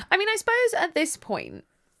Harry. I mean, I suppose at this point,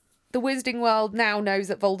 the Wizarding World now knows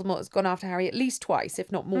that Voldemort has gone after Harry at least twice,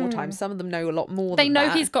 if not more times. Some of them know a lot more They than know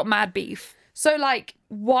that. he's got mad beef. So, like,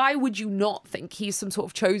 why would you not think he's some sort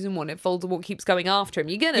of chosen one if Voldemort keeps going after him?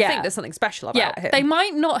 You're going to think there's something special about him. They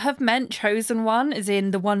might not have meant chosen one as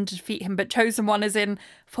in the one to defeat him, but chosen one as in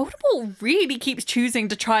Voldemort really keeps choosing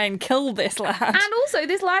to try and kill this lad. And also,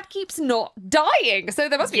 this lad keeps not dying, so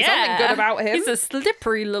there must be something good about him. He's a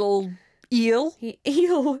slippery little eel. We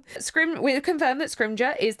confirmed that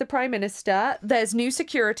Scrimgeour is the Prime Minister. There's new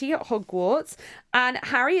security at Hogwarts, and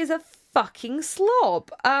Harry is a fucking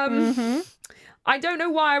slob. I don't know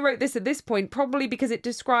why I wrote this at this point, probably because it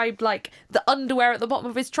described, like, the underwear at the bottom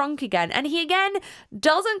of his trunk again. And he, again,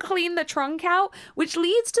 doesn't clean the trunk out, which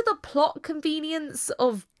leads to the plot convenience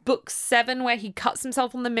of book 7, where he cuts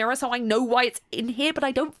himself on the mirror, so I know why it's in here, but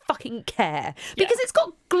I don't fucking care. Because it's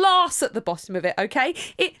got glass at the bottom of it, okay?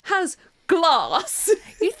 It has glass.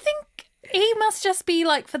 You think he must just be,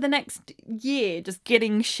 like, for the next year, just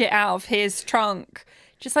getting shit out of his trunk?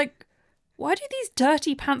 Just like... Why do these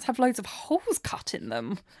dirty pants have loads of holes cut in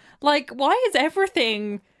them? Like, why is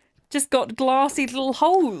everything just got glassy little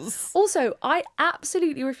holes? Also, I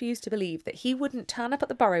absolutely refuse to believe that he wouldn't turn up at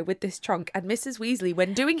the Burrow with this trunk, and Mrs. Weasley,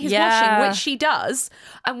 when doing his washing, which she does,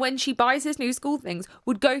 and when she buys his new school things,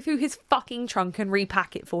 would go through his fucking trunk and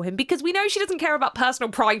repack it for him, because we know she doesn't care about personal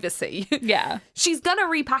privacy. Yeah. She's gonna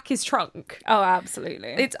repack his trunk. Oh,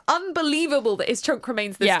 absolutely. It's unbelievable that his trunk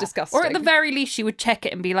remains this disgusting. Or at the very least, she would check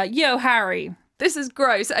it and be like, yo, Harry, this is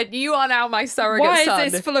gross, and you are now my surrogate why son.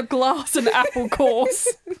 is this full of glass and apple cores?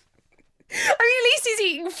 I mean, at least he's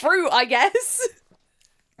eating fruit, I guess.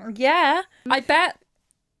 Yeah. I bet,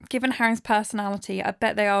 given Harry's personality, I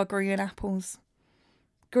bet they are green apples.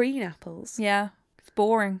 Green apples? Yeah. It's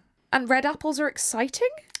boring. And red apples are exciting?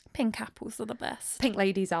 Pink apples are the best. Pink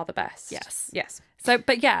ladies are the best. Yes. So,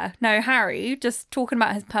 but yeah, no, Harry, just talking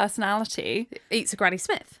about his personality. Eats a Granny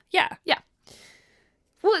Smith. Yeah.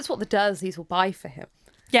 Well, it's what the Dursleys will buy for him.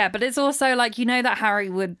 Yeah, but it's also like, you know that Harry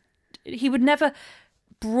would never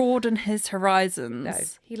broaden his horizons. No,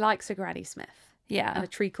 he likes a Granny Smith. Yeah. And a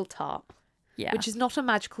treacle tart. Yeah. Which is not a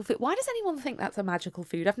magical food. Why does anyone think that's a magical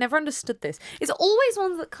food? I've never understood this. It's always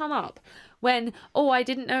ones that come up when, I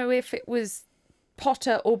didn't know if it was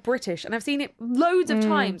Potter or British, and I've seen it loads of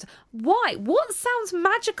times. Why? What sounds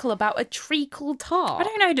magical about a treacle tart?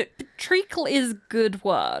 I don't know. Treacle is a good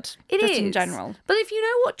word. It just is in general. But if you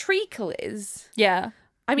know what treacle is, Yeah.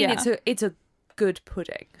 I mean, Yeah. it's a good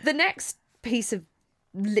pudding. The next piece of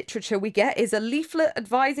literature we get is a leaflet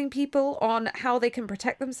advising people on how they can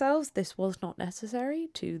protect themselves. This was not necessary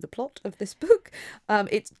to the plot of this book.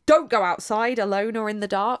 It's don't go outside alone or in the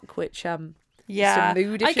dark, which Yeah. it's a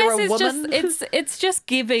mood if I you're guess a it's woman. just it's just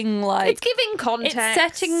giving like It's giving context. It's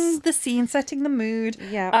setting the scene, setting the mood.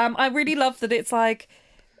 Yeah. I really love that it's like,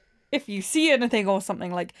 if you see anything or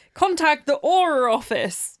something, like, contact the Auror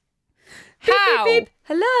office. Beep, How? beep, beep.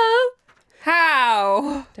 Hello.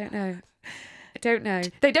 How? I don't know.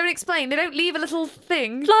 They don't explain. They don't leave a little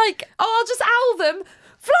thing. Like, I'll just owl them.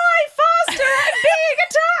 Fly faster! I'm being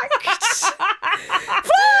attacked!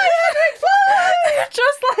 Fly, Hedwig, fly!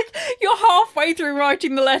 just like you're halfway through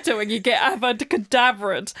writing the letter when you get Avada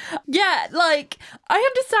Kedavra. Yeah, like, I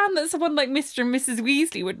understand that someone like Mr. and Mrs.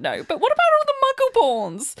 Weasley would know, but what about all the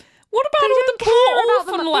Muggle-borns? What about all the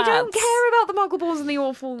poor orphan lads? They don't care about the Muggle-borns and the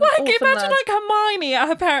awful Like, orphan imagine lads. like Hermione at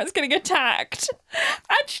her parents getting attacked,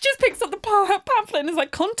 and she just picks up the pamphlet and is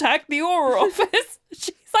like, contact the Auror office.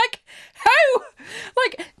 She's like, how?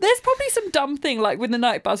 Like, there's probably some dumb thing like with the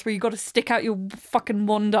night bus where you got to stick out your fucking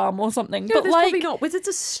wand arm or something. No, but there's like, probably not. Wizards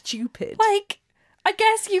are stupid. like, I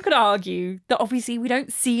guess you could argue that obviously we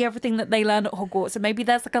don't see everything that they learn at Hogwarts, so maybe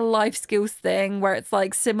there's like a life skills thing where it's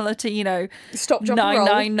like similar to, you know, Stop, drop, and roll.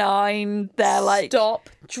 999. They're like, Stop,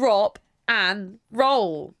 drop, and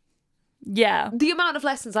roll. yeah, The amount of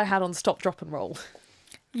lessons I had on stop, drop, and roll.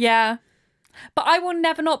 yeah. But I will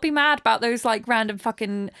never not be mad about those like random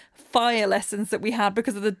fucking fire lessons that we had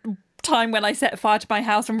because of the time when I set fire to my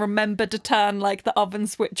house and remembered to turn like the oven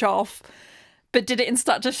switch off, but did it in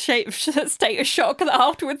such a state of shock that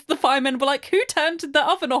afterwards the firemen were like, who turned the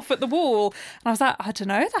oven off at the wall? And I was like, I don't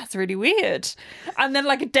know, that's really weird. And then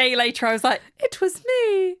like a day later I was like, it was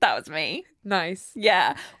me. That was me. Nice.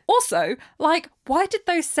 Yeah. Also, like, why did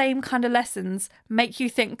those same kind of lessons make you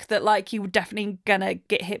think that like you were definitely gonna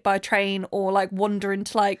get hit by a train or like wander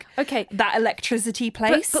into like that electricity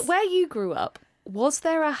place? But where you grew up, was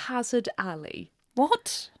there a hazard alley?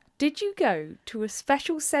 What? Did you go to a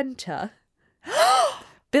special centre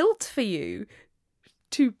built for you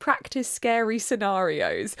to practice scary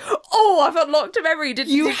scenarios? Oh, I've unlocked a memory. Did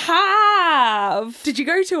you have? Did you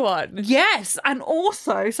go to one? Yes, and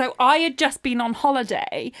also, so I had just been on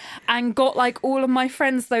holiday and got like all of my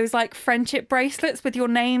friends those like friendship bracelets with your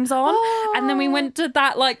names on, and then we went to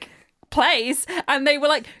that like place, and they were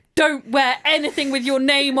like, don't wear anything with your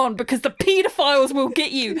name on because the paedophiles will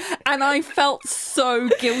get you. And I felt so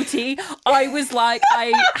guilty. I was like,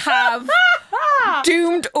 I have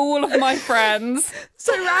doomed all of my friends.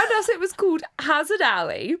 So around us, it was called Hazard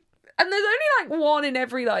Alley. And there's only like one in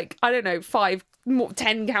every, like, I don't know,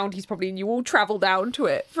 10 counties probably, and you all travel down to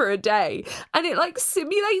it for a day. And it like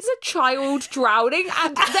simulates a child drowning,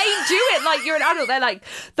 and they do it like you're an adult. They're like,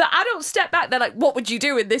 the adults step back, they're like, what would you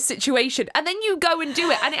do in this situation? And then you go and do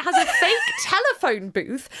it, and it has a fake telephone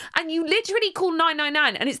booth, and you literally call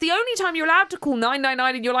 999, and it's the only time you're allowed to call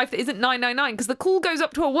 999 in your life that isn't 999, because the call goes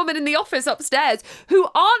up to a woman in the office upstairs who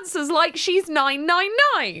answers like she's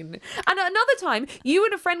 999. And at another time, you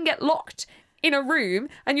and a friend get locked in a room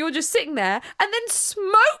and you're just sitting there, and then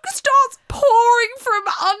smoke starts pouring from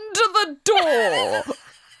under the door.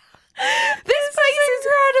 This place is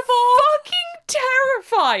incredible. Fucking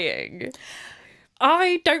terrifying.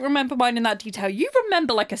 I don't remember mine in that detail. You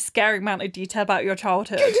remember like a scary amount of detail about your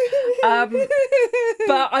childhood.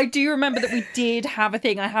 But I do remember that we did have a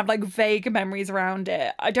thing. I have like vague memories around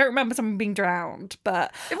it. I don't remember someone being drowned,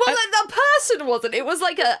 but... Well, the person wasn't. It was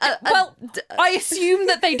like I assume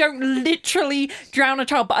that they don't literally drown a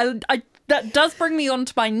child, but I that does bring me on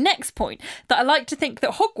to my next point, that I like to think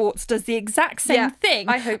that Hogwarts does the exact same thing.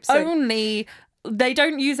 I hope so. Only... they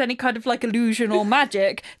don't use any kind of like illusion or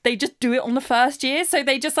magic. They just do it on the first year. So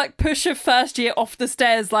they just like push a first year off the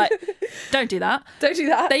stairs like, don't do that. Don't do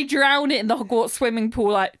that. They drown it in the Hogwarts swimming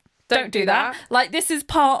pool like, don't do that. Like, this is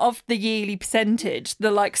part of the yearly percentage, the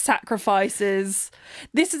like sacrifices.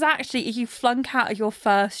 This is actually, if you flunk out of your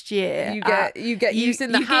first year, you get used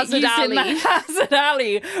in the hazard alley. In the hazard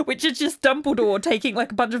alley, which is just Dumbledore taking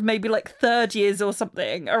like a bunch of maybe like third years or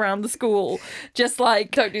something around the school, just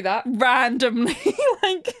like, don't do that, randomly.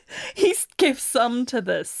 Like, he gives some to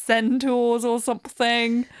the centaurs or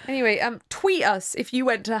something. Anyway, tweet us if you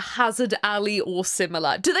went to hazard alley or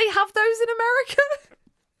similar. Do they have those in America?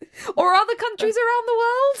 Or other countries around the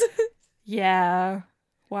world? Yeah.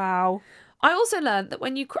 Wow. I also learned that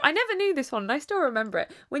when you... I never knew this one, and I still remember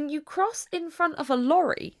it. When you cross in front of a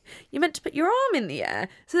lorry, you're meant to put your arm in the air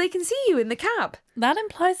so they can see you in the cab. That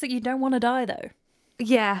implies that you don't want to die, though.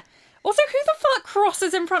 Yeah. Also, who the fuck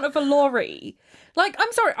crosses in front of a lorry? Like,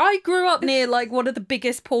 I'm sorry, I grew up near, like, one of the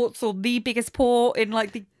biggest ports, or the biggest port in,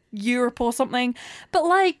 like, the Europe or something. But,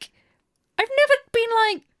 like, I've never been,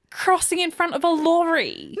 like, crossing in front of a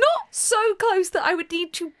lorry. Not so close that I would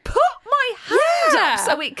need to put my hand up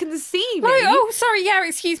so it can see me. Like, oh, sorry, yeah,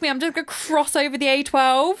 excuse me, I'm just going to cross over the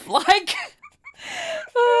A12. Like,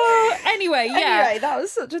 anyway, yeah. Anyway, that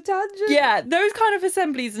was such a tangent. Yeah, those kind of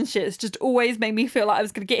assemblies and shits just always made me feel like I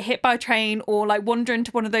was going to get hit by a train or, like, wander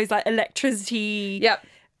into one of those, like, electricity... Yep.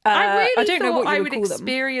 I don't know what I would call them.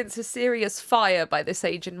 experience a serious fire by this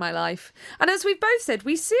age in my life. And as we've both said,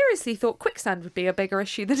 we seriously thought quicksand would be a bigger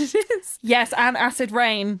issue than it is. Yes, and acid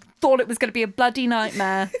rain. Thought it was going to be a bloody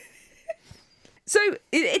nightmare. So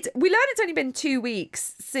we learned it's only been 2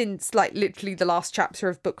 weeks since like literally the last chapter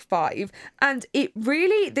of book 5, and it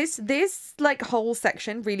really this like whole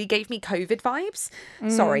section really gave me COVID vibes.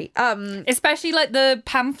 Sorry, especially like the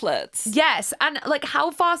pamphlets. Yes, and like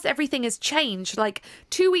how fast everything has changed. Like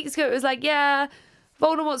 2 weeks ago, it was like, yeah,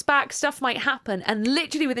 Voldemort's back, stuff might happen. And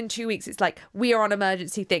literally within 2 weeks, it's like, we are on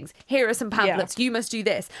emergency things. Here are some pamphlets. Yeah. You must do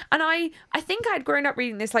this. And I think I'd grown up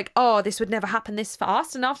reading this like, oh, this would never happen this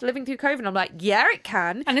fast. And after living through COVID, I'm like, yeah, it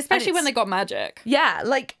can. And especially when they got magic. Yeah,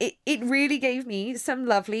 like it really gave me some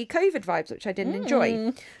lovely COVID vibes, which I didn't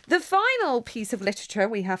enjoy. The final piece of literature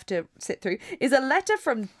we have to sit through is a letter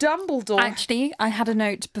from Dumbledore. Actually, I had a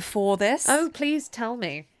note before this. Oh, please tell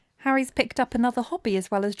me. Harry's picked up another hobby as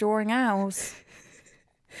well as drawing owls.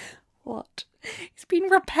 What? He's been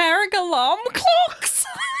repairing alarm clocks.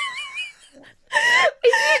 Isn't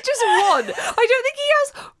it just one? I don't think he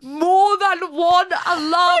has more than one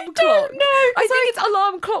alarm clock. know, I think it's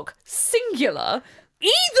alarm clock singular.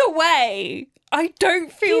 Either way, I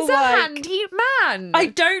don't feel He's a like handy man. I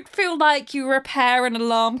don't feel like you repair an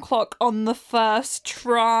alarm clock on the first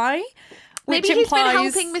try. Which Maybe he's implies... been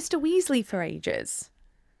helping Mr. Weasley for ages.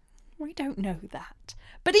 We don't know that.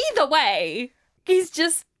 But either way, he's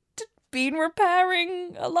just been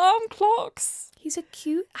repairing alarm clocks. He's a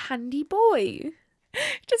cute, handy boy.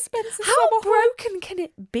 Just spends the How summer broken can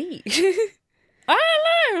it be? I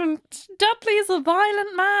don't know. Dudley is a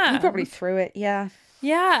violent man. He probably threw it, yeah.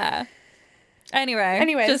 Yeah. Anyway,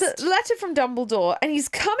 There's a letter from Dumbledore, and he's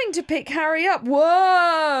coming to pick Harry up.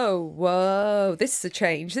 Whoa. This is a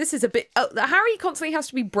change. This is a bit... Harry constantly has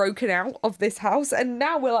to be broken out of this house, and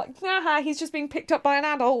now we're like, he's just being picked up by an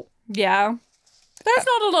adult. Yeah. There's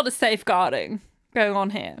not a lot of safeguarding going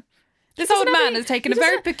on here. This doesn't old have man any- has taken he a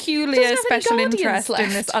very doesn't have- peculiar doesn't have any special guardians interest in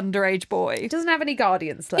left. this underage boy. He doesn't have any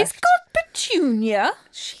guardians left. He's got Petunia.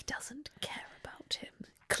 She doesn't care about him.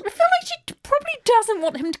 I feel like she probably doesn't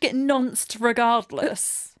want him to get nonced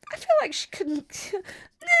regardless. I feel like she couldn't...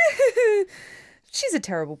 She's a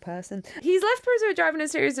terrible person. He's left Peruzzo Drive in a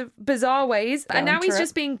series of bizarre ways, and now he's trip.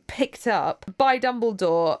 just being picked up by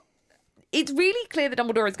Dumbledore. It's really clear that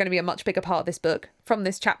Dumbledore is going to be a much bigger part of this book from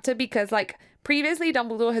this chapter because, like, previously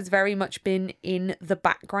Dumbledore has very much been in the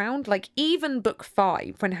background. Like, even book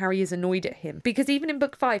 5, when Harry is annoyed at him. Because even in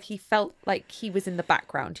book 5, he felt like he was in the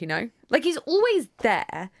background, you know? Like, he's always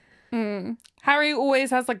there. Harry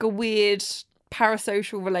always has like a weird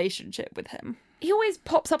parasocial relationship with him. He always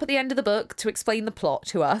pops up at the end of the book to explain the plot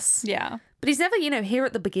to us. Yeah. But he's never, here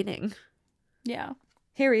at the beginning. Yeah.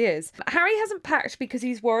 Here he is. Harry hasn't packed because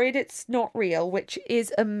he's worried it's not real, which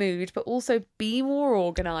is a mood, but also be more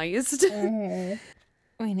organised.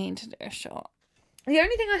 We need to do a shot. The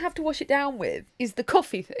only thing I have to wash it down with is the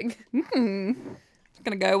coffee thing. It's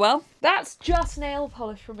gonna go well. That's just nail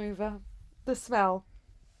polish remover. The smell.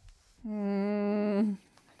 Mm.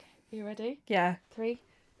 Are you ready? Yeah. 3,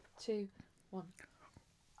 2, 1.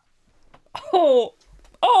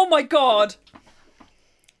 Oh my god.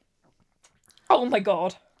 Oh my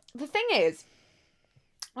god. The thing is,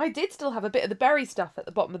 I did still have a bit of the berry stuff at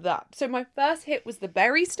the bottom of that. So my first hit was the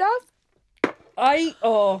berry stuff.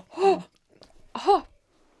 Oh.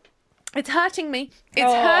 It's hurting me.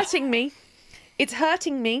 It's hurting me. It's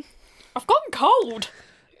hurting me. I've gotten cold.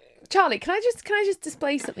 Charlie, can I just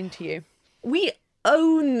display something to you? We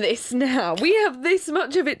own this now. We have this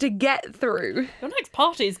much of it to get through. Your next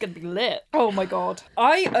party is going to be lit. Oh my god.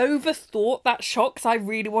 I overthought that shot because I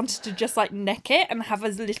really wanted to just like neck it and have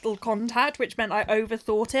as little contact, which meant I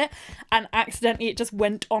overthought it and accidentally it just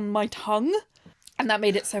went on my tongue. And that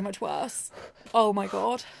made it so much worse. Oh my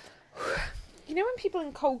god. You know when people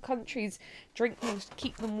in cold countries drink things to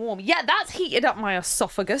keep them warm? Yeah, that's heated up my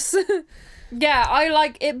esophagus. Yeah, I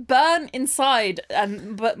like it burnt inside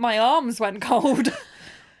but my arms went cold.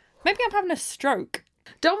 Maybe I'm having a stroke.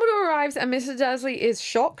 Dumbledore arrives and Mr. Dursley is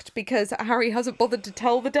shocked because Harry hasn't bothered to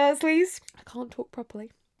tell the Dursleys. I can't talk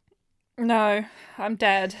properly. No, I'm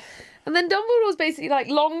dead. And then Dumbledore's basically like,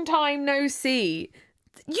 long time no see.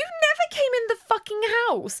 You never came in the fucking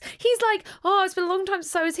house. He's like, oh, it's been a long time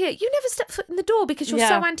since I was here. You never stepped foot in the door because you're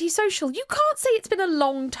so antisocial. You can't say it's been a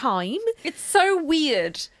long time. It's so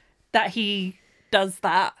weird that he does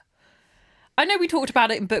that. I know we talked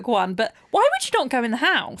about it in book 1, but why would you not go in the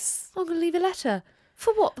house? I'm going to leave a letter.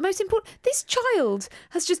 For what? The most important... This child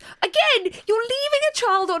has just... Again, you're leaving a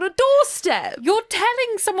child on a doorstep. You're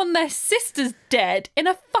telling someone their sister's dead in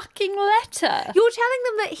a fucking letter. You're telling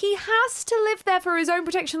them that he has to live there for his own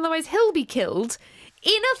protection, otherwise he'll be killed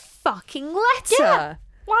in a fucking letter. Yeah.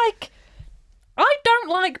 Like, I don't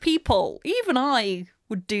like people. Even I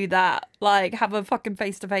would do that. Like, have a fucking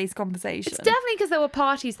face-to-face conversation. It's definitely because there were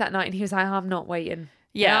parties that night and he was like, I'm not waiting.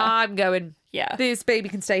 Yeah. I'm going. Yeah. This baby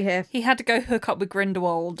can stay here. He had to go hook up with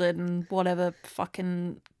Grindelwald and whatever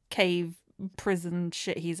fucking cave prison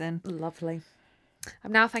shit he's in. Lovely.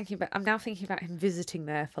 I'm now thinking about him visiting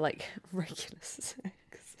there for like regular sex.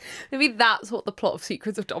 Maybe that's what the plot of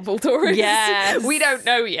Secrets of Dumbledore is. Yes. We don't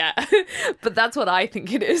know yet. But that's what I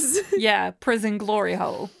think it is. Yeah, prison glory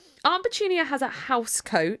hole. Aunt Petunia has a house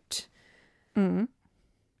coat.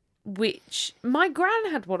 Which my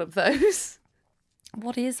gran had one of those.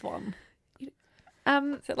 What is one?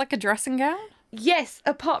 Is it like a dressing gown? Yes,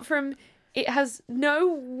 apart from it has no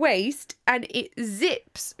waist and it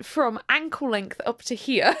zips from ankle length up to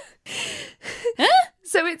here.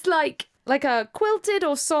 So it's like a quilted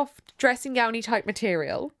or soft dressing gowny type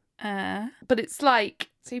material. But it's like,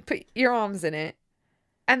 so you put your arms in it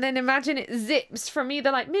And then imagine it zips from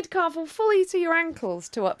either like mid-calf or fully to your ankles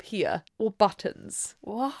to up here. Or buttons.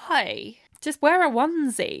 Why? Just wear a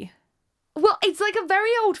onesie. Well, it's like a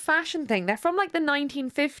very old-fashioned thing. They're from like the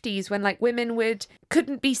 1950s when like women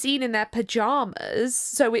couldn't be seen in their pajamas.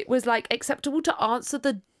 So it was like acceptable to answer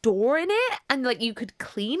the door in it and like you could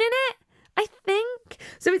clean in it, I think.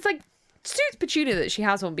 So it's like suits Petunia that she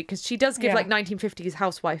has one because she does give like 1950s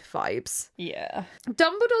housewife vibes. Yeah.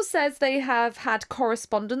 Dumbledore says they have had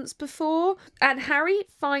correspondence before, and Harry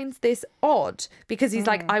finds this odd because he's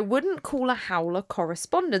like, I wouldn't call a howler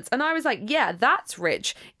correspondence. And I was like, yeah, that's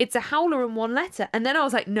rich. It's a howler in one letter. And then I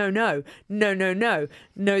was like, no,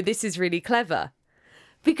 this is really clever.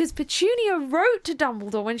 Because Petunia wrote to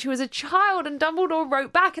Dumbledore when she was a child, and Dumbledore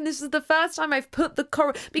wrote back, and this is the first time I've put the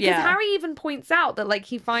because Harry even points out that like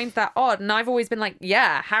he finds that odd, and I've always been like,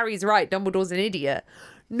 yeah, Harry's right, Dumbledore's an idiot.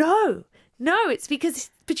 No, it's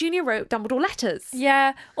because Petunia wrote Dumbledore letters.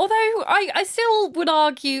 Yeah, although I still would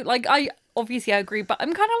argue, like, I agree, but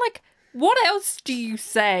I'm kind of like, what else do you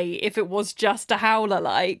say if it was just a howler?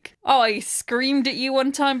 Like, oh, I screamed at you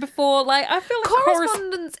one time before. Like, I feel like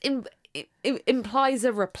correspondence it implies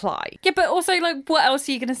a reply. Yeah, but also, like, what else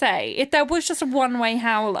are you going to say? If there was just a one-way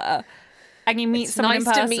howler and you meet someone in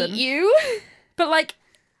person... Nice to meet you. But, like,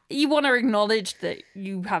 you want to acknowledge that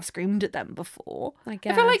you have screamed at them before. I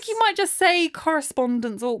guess. I feel like you might just say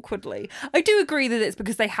correspondence awkwardly. I do agree that it's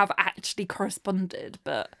because they have actually corresponded,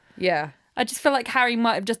 but... Yeah. I just feel like Harry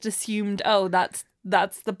might have just assumed, oh, that's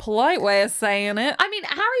the polite way of saying it. I mean,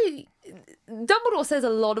 Dumbledore says a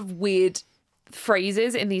lot of weird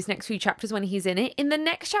phrases in these next few chapters when he's in it. In the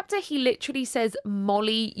next chapter, he literally says,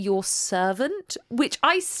 Molly, your servant, which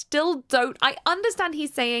I still don't... I understand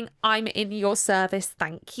he's saying, I'm in your service,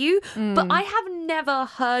 thank you. But I have never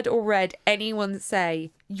heard or read anyone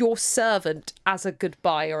say your servant as a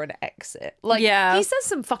goodbye or an exit. Like, he says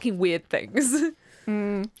some fucking weird things.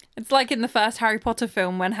 It's like in the first Harry Potter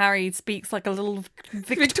film when Harry speaks like a little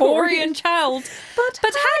Victorian child. But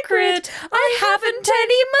Hagrid, I haven't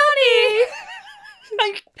any money.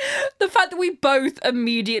 Like, the fact that we both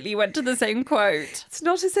immediately went to the same quote. It's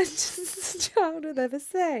not a sentence a child would ever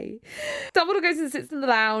say. Dumbledore goes and sits in the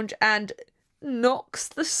lounge and knocks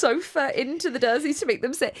the sofa into the Dursleys to make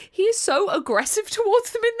them sit. He is so aggressive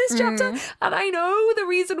towards them in this chapter, and I know the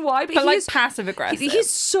reason why, but like passive aggressive. He's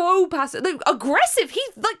so passive, aggressive. He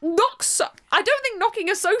like knocks. I don't think knocking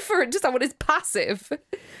a sofa into someone is passive.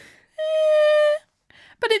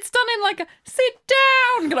 But it's done in like a sit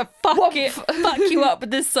down. I'm gonna fuck you up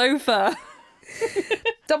with this sofa.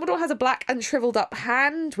 Dumbledore has a black and shriveled up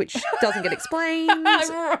hand, which doesn't get explained.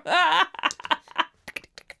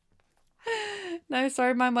 No,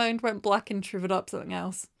 sorry, my mind went black and shriveled up something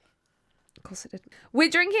else. Of course it did. We're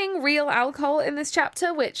drinking real alcohol in this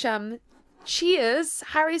chapter, which, cheers.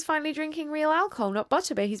 Harry's finally drinking real alcohol, not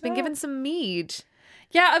butterbeer. He's been given some mead.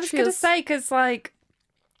 Yeah, I was going to say, because, like,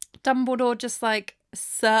 Dumbledore just, like,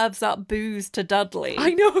 serves up booze to Dudley.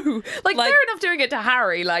 I know. Like, fair enough doing it to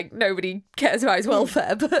Harry. Like, nobody cares about his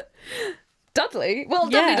welfare, but Dudley? Well,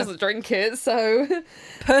 Dudley doesn't drink it, so...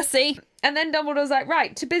 Pussy. And then Dumbledore's like,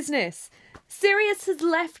 right, to business. Sirius has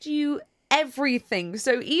left you everything.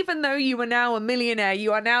 So even though you are now a millionaire,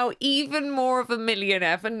 you are now even more of a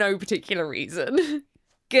millionaire for no particular reason.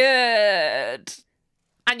 Good.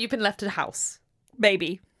 And you've been left a house.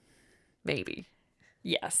 Maybe.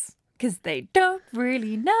 Yes. Because they don't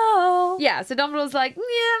really know. Yeah, so Dumbledore's like, yeah,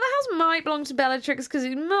 the house might belong to Bellatrix because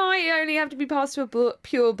it might only have to be passed to a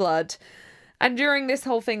pure blood. And during this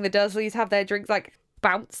whole thing, the Dursleys have their drinks, like,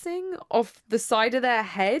 bouncing off the side of their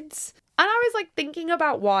heads. And I was like thinking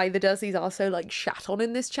about why the Dursleys are so like shat on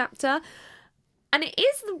in this chapter. And it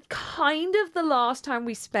is kind of the last time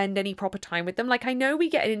we spend any proper time with them. Like, I know we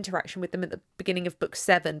get an interaction with them at the beginning of book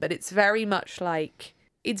 7, but it's very much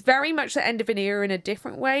the end of an era in a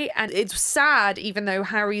different way. And it's sad, even though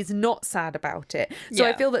Harry's not sad about it. So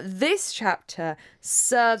I feel that this chapter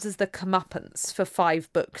serves as the comeuppance for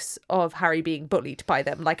 5 books of Harry being bullied by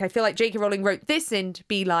them. Like, I feel like J.K. Rowling wrote this in to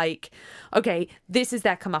be like, okay, this is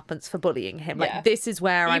their comeuppance for bullying him. Like, this is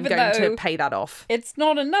where I'm going to pay that off. It's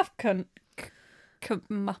not enough comeuppance.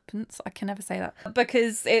 I can never say that.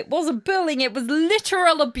 Because it wasn't bullying, it was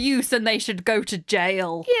literal abuse and they should go to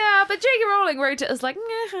jail. Yeah, but J.K. Rowling wrote it as like,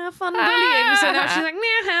 fun bullying. So now she's like,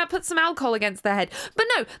 put some alcohol against their head. But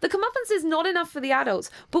no, the comeuppance is not enough for the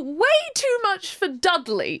adults, but way too much for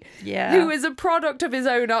Dudley, who is a product of his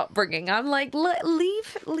own upbringing. I'm like,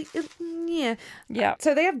 leave. Yeah.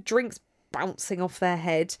 So they have drinks bouncing off their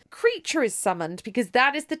head. Creature is summoned because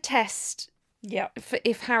that is the test. Yeah. For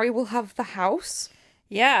if Harry will have the house.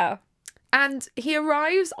 Yeah. And he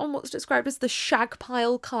arrives on what's described as the shag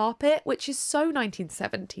pile carpet, which is so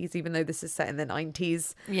 1970s, even though this is set in the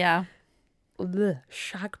 90s. Yeah. Ugh,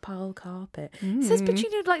 shag pile carpet. It says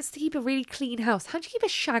Pacino likes to keep a really clean house. How do you keep a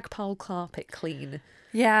shag pile carpet clean?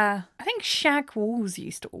 Yeah. I think shag walls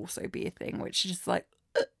used to also be a thing, which is just like,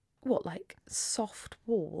 What, like soft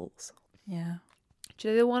walls? yeah. Do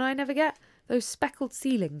you know the one I never get? Those speckled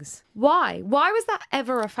ceilings. Why? Why was that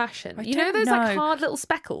ever a fashion? I You know don't those like know. hard little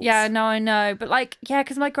speckles? Yeah, no, I know. But like, yeah,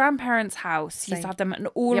 because my grandparents' house used Same. to have them, and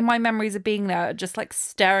all Yep. of my memories of being there are just like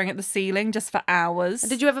staring at the ceiling just for hours. And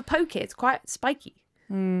did you ever poke it? It's quite spiky.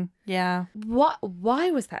 Yeah. What?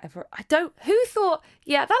 Why was that ever? I don't. Who thought?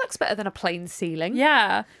 Yeah, that looks better than a plain ceiling.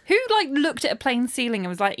 Yeah. Who like looked at a plain ceiling and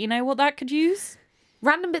was like, you know what that could use?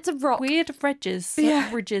 Random bits of rock. Weird ridges.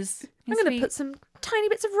 Yeah. Ridges. I'm going to put some tiny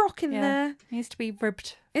bits of rock in there. Needs to be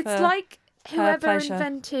ribbed. It's for like her whoever pleasure.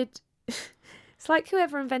 invented. It's like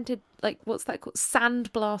whoever invented, like, what's that called?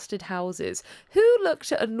 Sand-blasted houses. Who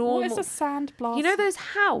looked at a normal... What is a sand blast? You know those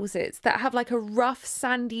houses that have like a rough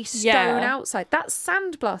sandy stone Yeah. outside? That's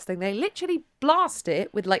sandblasting. They literally blast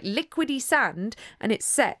it with like liquidy sand and it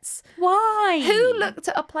sets. Why? Who looked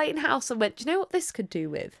at a plain house and went, do you know what this could do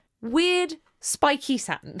with? Weird spiky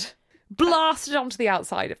sand. Blasted onto the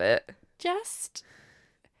outside of it. Just...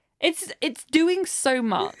 It's doing so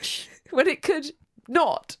much. When it could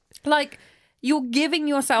not. Like, you're giving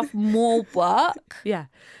yourself more work. Yeah.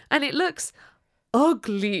 And it looks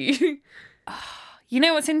ugly. You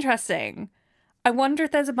know what's interesting? I wonder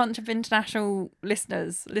if there's a bunch of international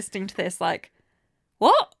listeners listening to this like,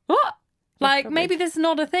 what? What? Like, probably. maybe this is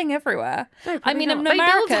not a thing everywhere. No, I probably mean, not. in They build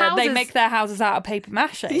America, they houses- make their houses out of paper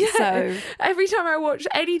mache. Yeah. So, Every time I watch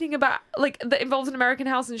anything about like that involves an American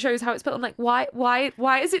house and shows how it's built, I'm like, why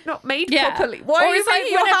is it not made yeah. properly? Why or are you it's like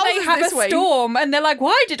making your whenever houses they have this a way? storm and they're like,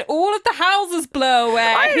 why did all of the houses blow away?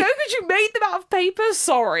 I don't know, because you made them out of paper.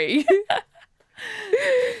 Sorry.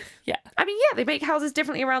 Yeah. I mean, yeah, they make houses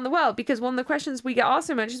differently around the world because one of the questions we get asked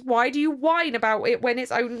so much is why do you whine about it when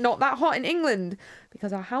it's not that hot in England?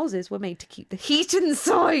 Because our houses were made to keep the heat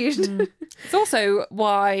inside. It's also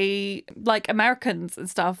why, like, Americans and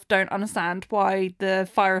stuff don't understand why the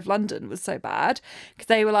fire of London was so bad. Because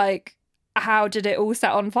they were like, how did it all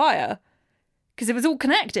set on fire? Because it was all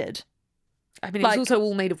connected. I mean, Like- it's also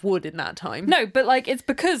all made of wood in that time. No, but, like, it's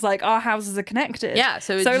because, like, our houses are connected. Yeah,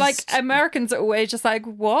 so it like, just- Americans are always just like,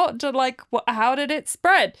 what? Like, what? How did it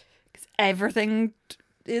spread? Because everything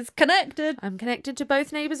is connected. I'm connected to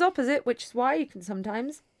both neighbours opposite, which is why you can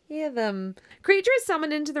sometimes hear them. Creature is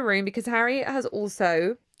summoned into the room because Harry has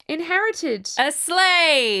also inherited A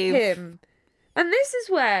slave! him. And this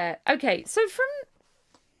is where... Okay.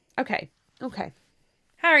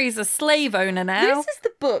 Harry's a slave owner now. This is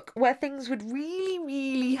the book where things would really,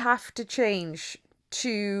 really have to change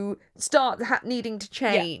to start needing to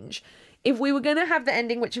change. If we were going to have the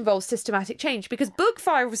ending which involves systematic change, because book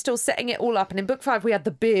 5 was still setting it all up, and in book 5 we had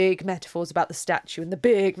the big metaphors about the statue and the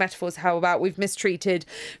big metaphors how about we've mistreated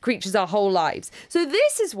creatures our whole lives. So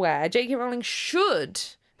this is where J.K. Rowling should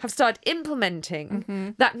have started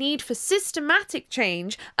implementing that need for systematic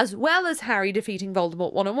change as well as Harry defeating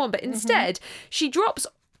Voldemort one-on-one. But instead, she drops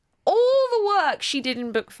all the work she did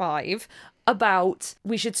in book 5 about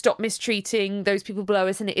we should stop mistreating those people below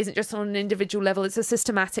us, and it isn't just on an individual level, it's a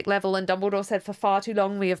systematic level. And Dumbledore said for far too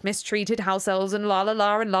long we have mistreated house elves and la la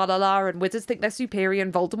la and la la la, and wizards think they're superior,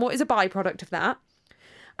 and Voldemort is a byproduct of that.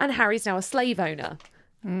 And Harry's now a slave owner.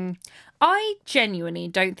 I genuinely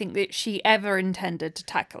don't think that she ever intended to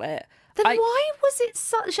tackle it. Then I why was it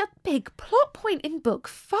such a big plot point in book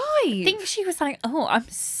 5? think she was like, oh, I'm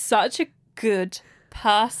such a good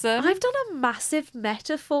person. I've done a massive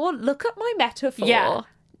metaphor. Look at my metaphor. Yeah.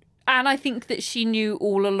 And I think that she knew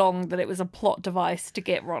all along that it was a plot device to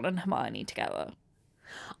get Ron and Hermione together.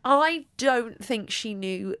 I don't think she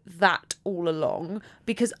knew that all along,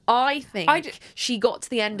 because I think she got to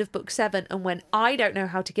the end of book 7 and went, I don't know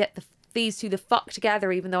how to get these two the fuck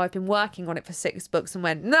together, even though I've been working on it for 6 books, and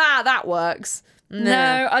went, nah, that works. Nah.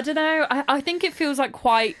 No, I don't know. I think it feels like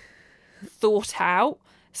quite thought out.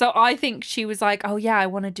 So I think she was like, oh yeah, I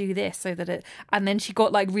want to do this so that it... And then she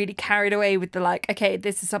got like really carried away with the like, okay,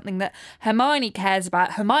 this is something that Hermione cares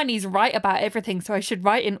about. Hermione's right about everything, so I should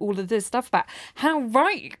write in all of this stuff about how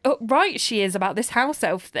right she is about this house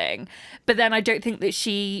elf thing. But then I don't think that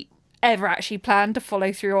she ever actually planned to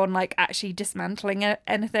follow through on like actually dismantling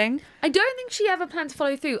anything. I don't think she ever planned to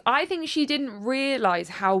follow through. I think she didn't realise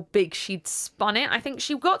how big she'd spun it. I think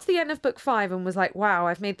she got to the end of book 5 and was like, wow,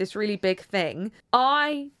 I've made this really big thing.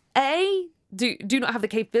 I do not have the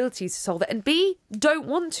capabilities to solve it, and B, don't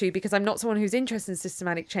want to, because I'm not someone who's interested in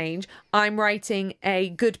systematic change. I'm writing a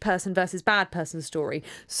good person versus bad person story.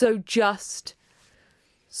 So just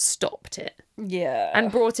stopped it Yeah.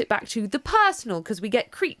 and brought it back to the personal, because we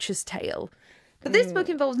get Creature's tale. But this book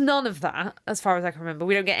involves none of that, as far as I can remember.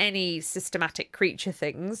 We don't get any systematic creature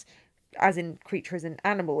things, as in creature as an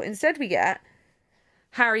animal. Instead, we get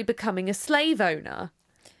Harry becoming a slave owner.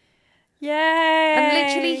 Yay. And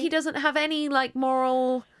literally, he doesn't have any, like,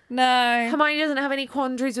 moral... No. Hermione doesn't have any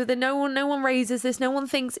quandaries with it. No one raises this. No one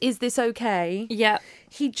thinks, is this okay? Yeah.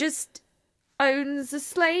 He just owns a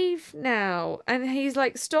slave now. And he's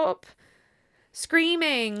like, stop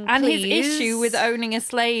screaming, And please. his issue with owning a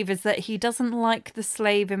slave is that he doesn't like the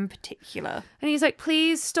slave in particular. And he's like,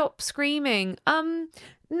 please stop screaming.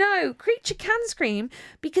 No, Creature can scream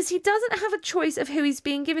because he doesn't have a choice of who he's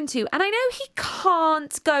being given to. And I know he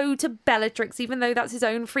can't go to Bellatrix, even though that's his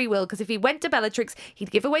own free will, because if he went to Bellatrix, he'd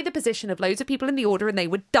give away the position of loads of people in the Order and they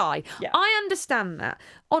would die. Yeah. I understand that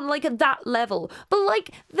on, like, at that level. But,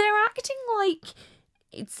 like, they're acting like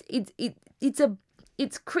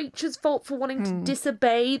it's Creature's fault for wanting to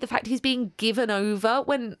disobey the fact he's being given over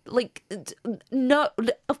when, like, no,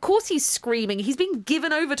 of course he's screaming. He's being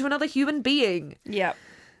given over to another human being. Yeah.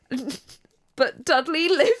 But Dudley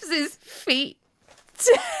lifts his feet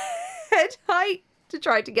to head height to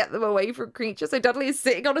try to get them away from Creature. So Dudley is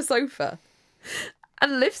sitting on a sofa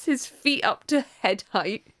and lifts his feet up to head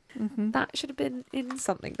height. Mm-hmm. That should have been in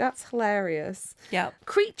something. That's hilarious. Yeah.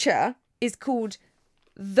 Creature is called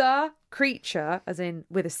the Creature, as in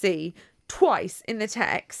with a C, twice in the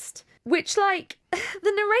text, which, like,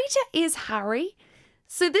 the narrator is Harry.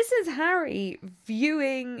 So this is Harry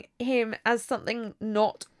viewing him as something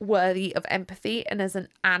not worthy of empathy and as an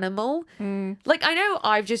animal. Like, I know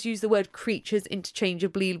I've just used the word creatures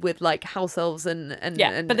interchangeably with, like, house elves and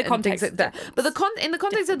but the context things like that. But in the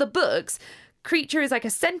context of the books, Creature is like a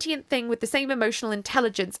sentient thing with the same emotional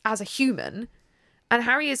intelligence as a human, and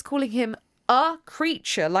Harry is calling him a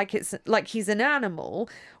creature, like he's an animal,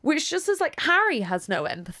 which just is like Harry has no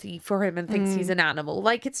empathy for him and thinks he's an animal.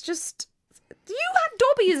 Like, it's just, you had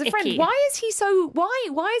Dobby as a friend. Icky. Why is he so?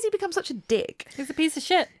 Why has he become such a dick? He's a piece of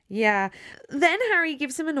shit. Yeah. Then Harry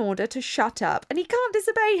gives him an order to shut up, and he can't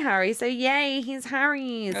disobey Harry. So yay, he's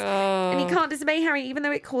Harry's, and he can't disobey Harry even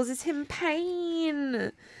though it causes him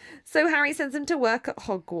pain. So Harry sends him to work at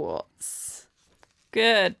Hogwarts.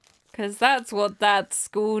 Good. Because that's what that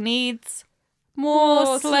school needs.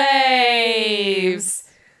 More slaves.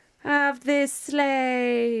 Have this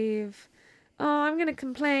slave. Oh, I'm going to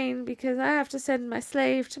complain because I have to send my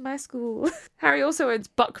slave to my school. Harry also owns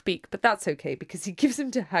Buckbeak, but that's okay because he gives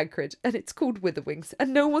him to Hagrid and it's called Witherwings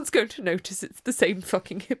and no one's going to notice it's the same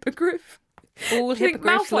fucking hippogriff. All I think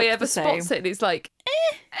hippogriffs Malfoy look ever the same. spots it and he's like,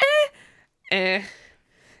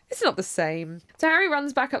 It's not the same. So Harry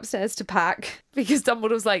runs back upstairs to pack because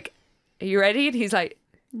Dumbledore's like, are you ready? And he's like,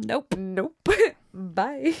 Nope.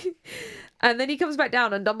 Bye. And then he comes back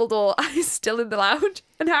down and Dumbledore is still in the lounge.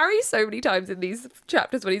 And Harry, so many times in these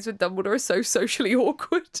chapters when he's with Dumbledore, is so socially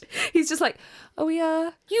awkward. He's just like, oh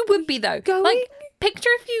yeah. You would be, though. Going? Like, picture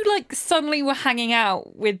if you, like, suddenly were hanging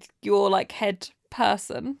out with your, like, head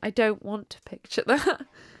person. I don't want to picture that.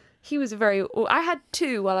 He was I had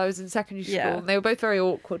two while I was in secondary school, Yeah. and they were both very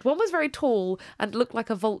awkward. One was very tall and looked like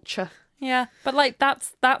a vulture. Yeah. But, like,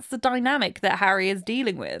 that's the dynamic that Harry is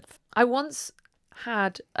dealing with. I once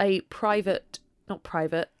had a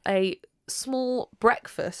small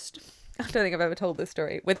breakfast. I don't think I've ever told this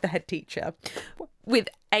story, with the head teacher, with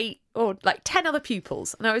 8 or like 10 other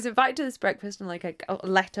pupils. And I was invited to this breakfast and like a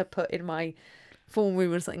letter put in my form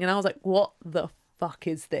room or something. And I was like, what the fuck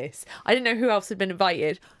is this? I didn't know who else had been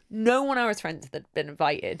invited. No one I was friends with had been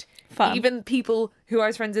invited. Fun. Even people who I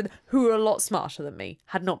was friends with who were a lot smarter than me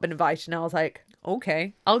had not been invited. And I was like,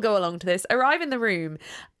 okay, I'll go along to this. Arrive in the room.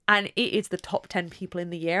 And it is the top 10 people in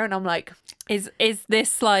the year. And I'm like, Is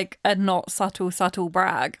this, like, a not subtle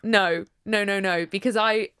brag? no. Because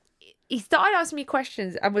he started asking me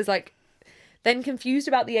questions and was like, then confused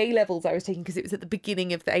about the A-levels I was taking because it was at the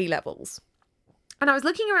beginning of the A-levels. And I was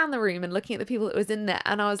looking around the room and looking at the people that was in there.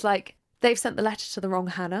 And I was like, they've sent the letter to the wrong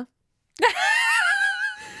Hannah.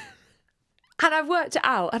 And I've worked it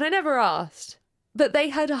out. And I never asked. But they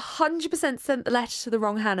had 100% sent the letter to the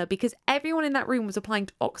wrong Hannah because everyone in that room was applying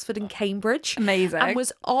to Oxford and Cambridge. Amazing. And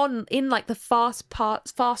was in like the fast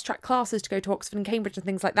track classes to go to Oxford and Cambridge and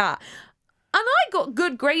things like that. And I got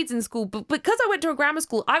good grades in school, but because I went to a grammar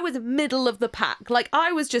school, I was middle of the pack. Like,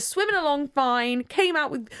 I was just swimming along fine, came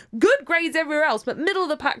out with good grades everywhere else, but middle of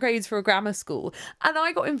the pack grades for a grammar school. And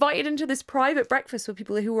I got invited into this private breakfast with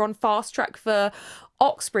people who were on fast track for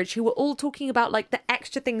Oxbridge, who were all talking about like the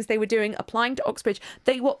extra things they were doing applying to Oxbridge.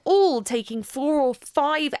 They were all taking 4 or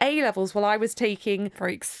 5 A levels while I was taking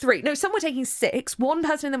Freaks. 3. No, some were taking 6. One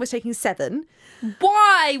person in them was taking 7.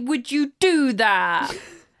 Why would you do that?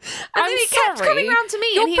 And then he kept coming round to me,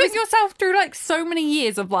 You're and he putting was yourself through like so many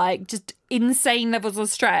years of like just insane levels of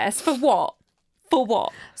stress for what? For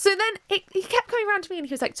what? So then he kept coming around to me and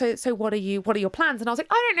he was like, so what are your plans? And I was like,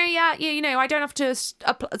 I don't know yet. Yeah, I don't have to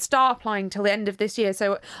start applying till the end of this year.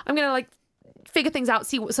 So I'm going to like figure things out,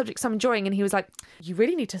 see what subjects I'm enjoying. And he was like, you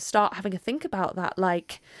really need to start having a think about that.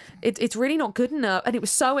 Like, it's really not good enough. And it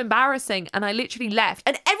was so embarrassing. And I literally left.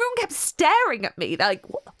 And everyone kept staring at me. They're like,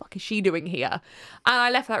 what the fuck is she doing here? And I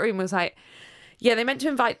left that room and was like, yeah, they meant to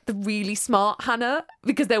invite the really smart Hannah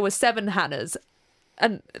because there were 7 Hannahs.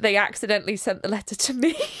 And they accidentally sent the letter to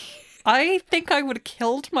me. I think I would have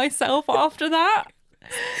killed myself after that.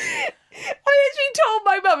 I literally told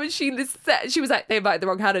my mum and she was like, they invited the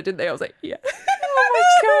wrong Hannah, didn't they? I was like, yeah. Oh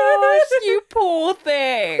my gosh, you poor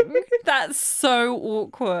thing. That's so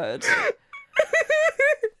awkward.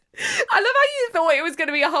 I love how you thought it was going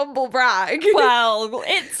to be a humble brag. Well,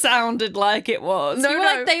 it sounded like it was. No, you were no.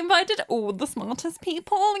 like, they invited all the smartest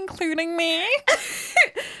people, including me.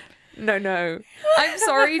 No. I'm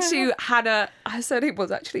sorry to Hannah. Her surname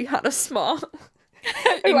was actually Hannah Smart.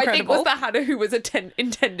 Who I think was the Hannah who was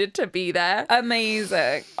intended to be there.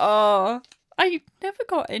 Amazing. Oh, I never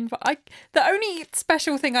got invited. The only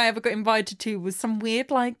special thing I ever got invited to was some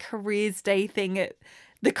weird like careers day thing at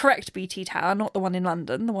the correct BT Tower, not the one in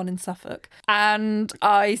London, the one in Suffolk. And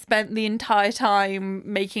I spent the entire time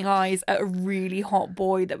making eyes at a really hot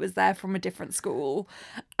boy that was there from a different school.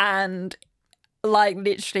 And like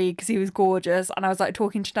literally because he was gorgeous, and I was like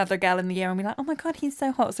talking to another girl in the year and be like, oh my god, he's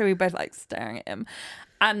so hot. So we were both like staring at him.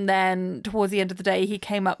 And then towards the end of the day he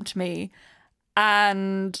came up to me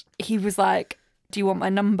and he was like, do you want my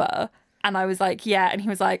number? And I was like, yeah. And he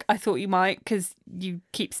was like, I thought you might because you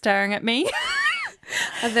keep staring at me.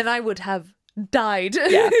 And then I would have died.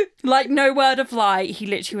 Yeah. Like no word of lie, he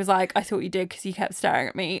literally was like, I thought you did because you kept staring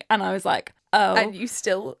at me. And I was like, oh. And you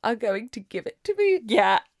still are going to give it to me?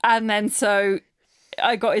 Yeah. And then so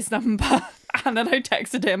I got his number and then I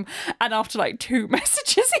texted him, and after like 2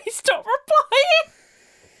 messages he stopped replying.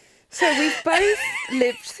 So we've both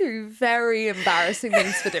lived through very embarrassing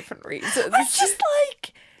things for different reasons. It's just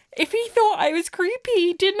like, if he thought I was creepy,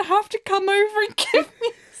 he didn't have to come over and give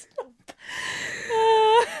me stuff.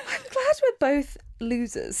 I'm glad we're both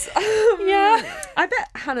losers. Yeah. I bet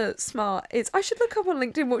Hannah Smart is. I should look up on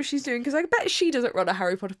LinkedIn what she's doing because I bet she doesn't run a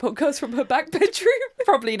Harry Potter podcast from her back bedroom.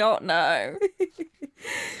 Probably not, no.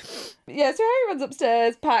 Yeah, so Harry runs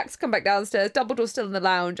upstairs, packs, come back downstairs, Dumbledore's still in the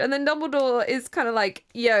lounge, and then Dumbledore is kind of like,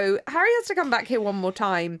 yo, Harry has to come back here one more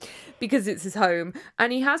time because it's his home,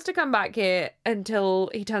 and he has to come back here until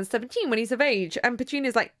he turns 17 when he's of age. And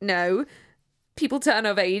Petunia's like, no, people turn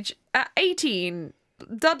of age at 18.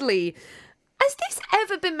 Dudley, has this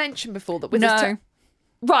ever been mentioned before that wizards No.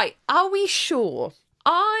 Right, are we sure?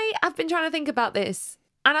 I have been trying to think about this,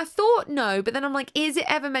 and I thought no, but then I'm like, is it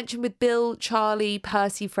ever mentioned with Bill, Charlie,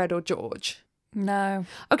 Percy, Fred, or George? No.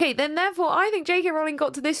 Okay, then therefore I think J.K. Rowling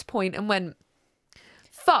got to this point and went,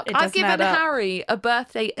 fuck, It I've doesn't given add up. Harry a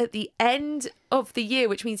birthday at the end of the year,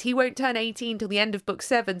 which means he won't turn 18 till the end of book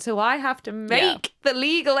 7, so I have to make the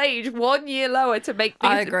legal age 1 year lower to make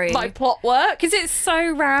I agree. my plot work. Because it's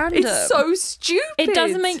so random. It's so stupid. It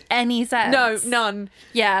doesn't make any sense. No, none.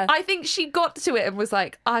 Yeah. I think she got to it and was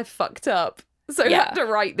like, I fucked up. So Yeah. had to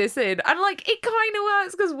write this in. And like, it kind of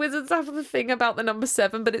works because wizards have the thing about the number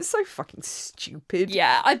 7, but it's so fucking stupid.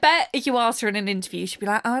 Yeah, I bet if you asked her in an interview, she'd be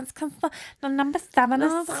like, oh, it's because the number 7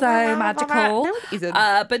 is so magical. No, it isn't.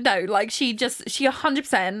 But no, like she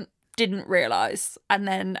 100% didn't realise. And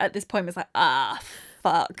then at this point was like,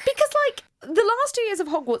 fuck. Because like, the last 2 years of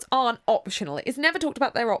Hogwarts aren't optional. It's never talked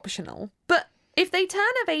about they're optional. But if they turn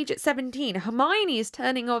of age at 17, Hermione is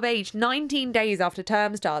turning of age 19 days after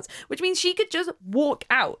term starts, which means she could just walk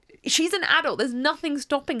out. She's an adult. There's nothing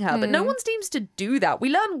stopping her, but no one seems to do that. We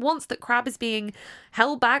learn once that Crabbe is being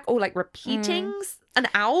held back or like repeating an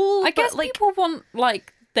owl. I but, guess like, people want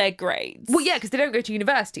like their grades. well, yeah, because they don't go to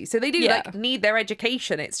university. So they do Yeah. like need their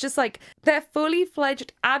education. It's just like they're fully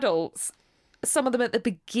fledged adults. Some of them at the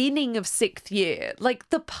beginning of 6th year. Like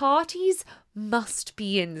the parties must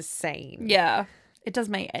be insane. Yeah. It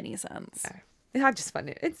doesn't make any sense. I just find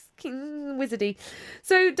it. It's king wizardy.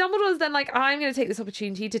 So Dumbledore's then like, I'm going to take this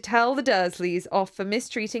opportunity to tell the Dursleys off for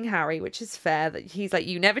mistreating Harry, which is fair. That he's like,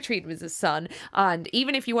 you never treat him as a son, and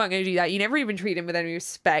even if you weren't going to do that, you never even treat him with any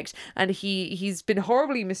respect, and he's been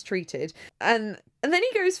horribly mistreated. And then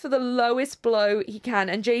he goes for the lowest blow he can,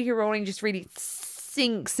 and J.K. Rowling just really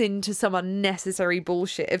sinks into some unnecessary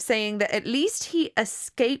bullshit of saying that at least he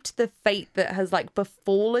escaped the fate that has like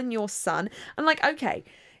befallen your son. And like, okay,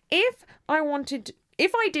 if I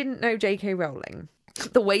didn't know J.K. Rowling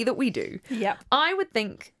the way that we do, Yeah. I would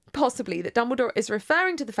think possibly that Dumbledore is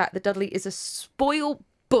referring to the fact that Dudley is a spoiled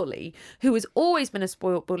bully who has always been a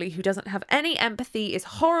spoiled bully, who doesn't have any empathy, is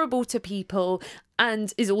horrible to people,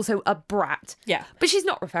 and is also a brat. Yeah. But she's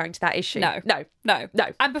not referring to that, is she? No. No. No. No.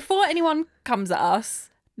 And before anyone comes at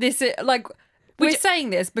us, this is like we're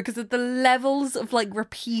saying this because of the levels of like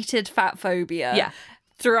repeated fat phobia Yeah.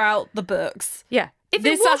 throughout the books. Yeah. If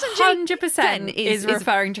This it wasn't 100% then is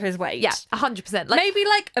referring to his weight. Yeah, 100%. Like, Maybe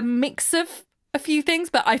like a mix of a few things,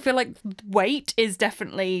 but I feel like weight is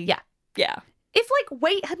definitely yeah. if like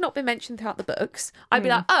weight had not been mentioned throughout the books, I'd be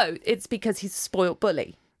like, oh, it's because he's a spoiled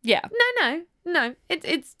bully. Yeah. No.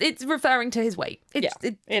 It's referring to his weight. It is.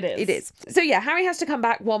 It is. So yeah, Harry has to come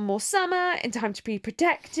back one more summer in time to be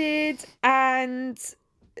protected, and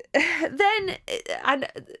then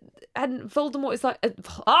and Voldemort is like,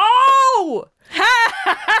 oh.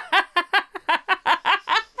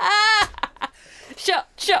 Shut.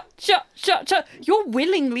 You're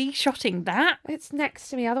willingly shotting that. It's next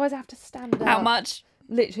to me, otherwise I have to stand up. How much?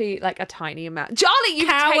 Literally like a tiny amount. Charlie, you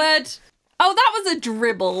Coward. Oh, that was a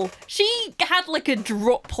dribble. She had like a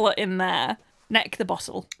droplet in there. Neck the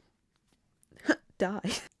bottle.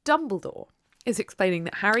 Die. Dumbledore is explaining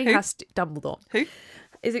that Harry has to... Dumbledore. Who?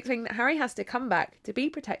 Is explaining that Harry has to come back to be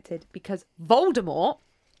protected because Voldemort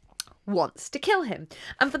wants to kill him.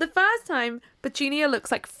 And for the first time, Petunia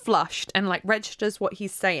looks like flushed and like registers what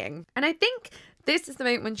he's saying. And I think this is the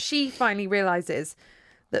moment when she finally realizes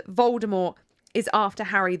that Voldemort is after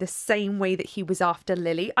Harry the same way that he was after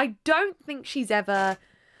Lily. I don't think she's ever...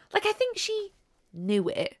 Like, I think she knew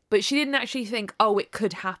it, but she didn't actually think, oh, it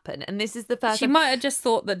could happen. And this is the first She time... might have just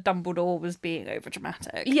thought that Dumbledore was being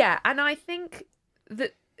overdramatic. Yeah, and I think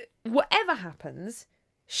that whatever happens,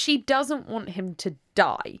 she doesn't want him to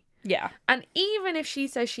die. Yeah. And even if she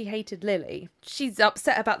says she hated Lily, she's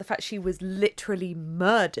upset about the fact she was literally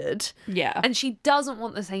murdered. Yeah. And she doesn't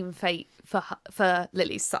want the same fate for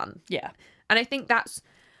Lily's son. Yeah. And I think that's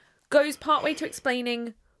goes partway to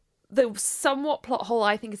explaining the somewhat plot hole,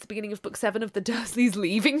 I think, is the beginning of book 7 of the Dursleys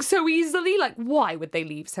leaving so easily. Like, why would they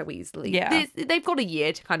leave so easily? Yeah. They've got a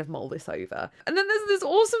year to kind of mull this over. And then there's this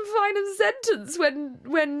awesome final sentence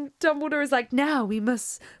when Dumbledore is like, now we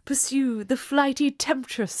must pursue the flighty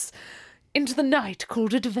temptress into the night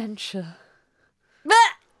called adventure.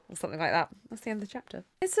 Or something like that. That's the end of the chapter.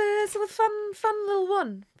 It's a fun little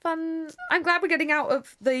one. Fun. I'm glad we're getting out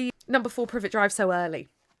of the number 4 Privet Drive so early.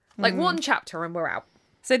 Like one chapter and we're out.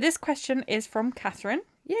 So this question is from Catherine.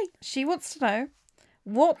 Yay. She wants to know,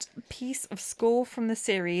 what piece of score from the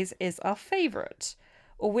series is our favourite?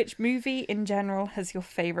 Or which movie in general has your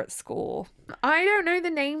favourite score? I don't know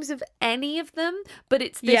the names of any of them, but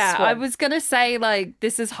it's this Yeah, one. I was going to say, like,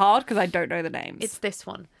 this is hard because I don't know the names. It's this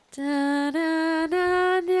one.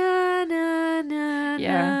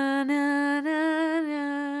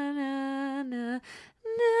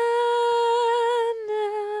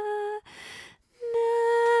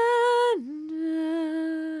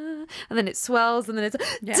 And then it swells, and then it's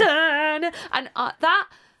dun. And that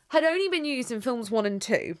had only been used in films 1 and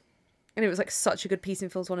 2. And it was like such a good piece in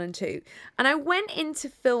films 1 and 2. And I went into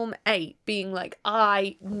film 8 being like,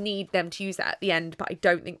 I need them to use that at the end, but I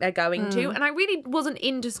don't think they're going to. And I really wasn't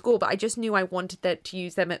into score, but I just knew I wanted them to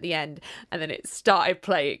use them at the end. And then it started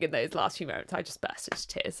playing in those last few moments. I just burst into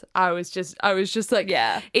tears. I was just like,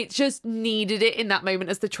 Yeah. It just needed it in that moment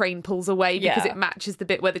as the train pulls away, because Yeah. it matches the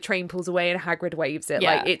bit where the train pulls away and Hagrid waves it.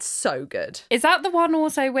 Yeah. Like, it's so good. Is that the one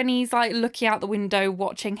also when he's, like, looking out the window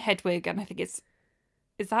watching Hedwig? And I think it's...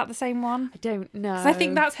 Is that the same one? I don't know. 'Cause I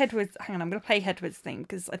think that's Hedwig's... Hang on, I'm going to play Hedwig's theme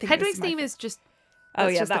because I think Hedwig's this is my theme is just... Oh,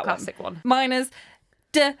 that's yeah, just that the classic one. Mine is...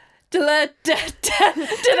 No, it's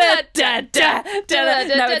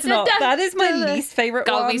not. That is my least favourite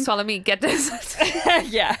Gulp one. me, swallow me, get this.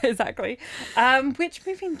 Yeah, exactly. Which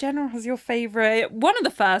movie in general has your favourite? One of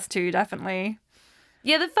the first two, definitely.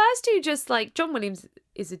 Yeah, the first two just like... John Williams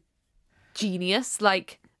is a genius.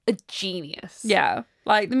 Like, a genius. Yeah.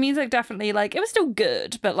 Like, the music definitely, like, it was still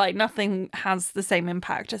good, but, like, nothing has the same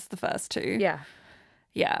impact as the first two. Yeah.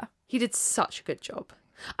 Yeah. He did such a good job.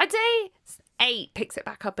 I'd say 8 picks it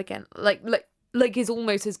back up again. Like like is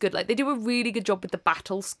almost as good. Like they do a really good job with the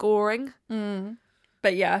battle scoring.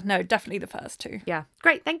 But yeah, no, definitely the first two. Yeah,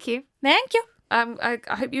 great. Thank you. Thank you. I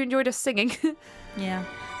hope you enjoyed us singing. Yeah.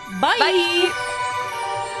 Bye. Bye.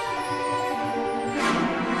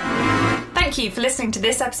 Thank you for listening to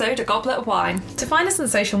this episode of Goblet of Wine. To find us on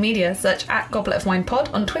social media, search @Goblet of Wine Pod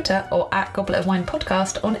on Twitter or @Goblet of Wine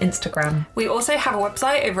Podcast on Instagram. We also have a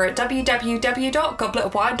website over at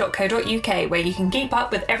www.gobletofwine.co.uk where you can keep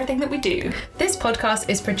up with everything that we do. This podcast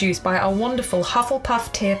is produced by our wonderful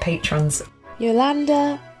Hufflepuff tier patrons.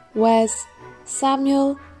 Yolanda, Wes,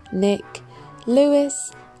 Samuel, Nick,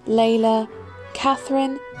 Lewis, Layla,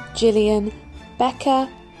 Catherine, Gillian, Becca,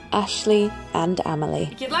 Ashley and Amelie.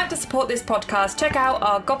 If you'd like to support this podcast, check out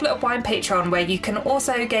our Goblet of Wine Patreon, where you can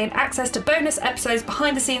also gain access to bonus episodes,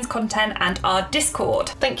 behind the scenes content and our Discord.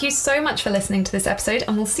 Thank you so much for listening to this episode,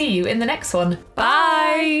 and we'll see you in the next one.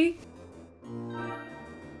 Bye!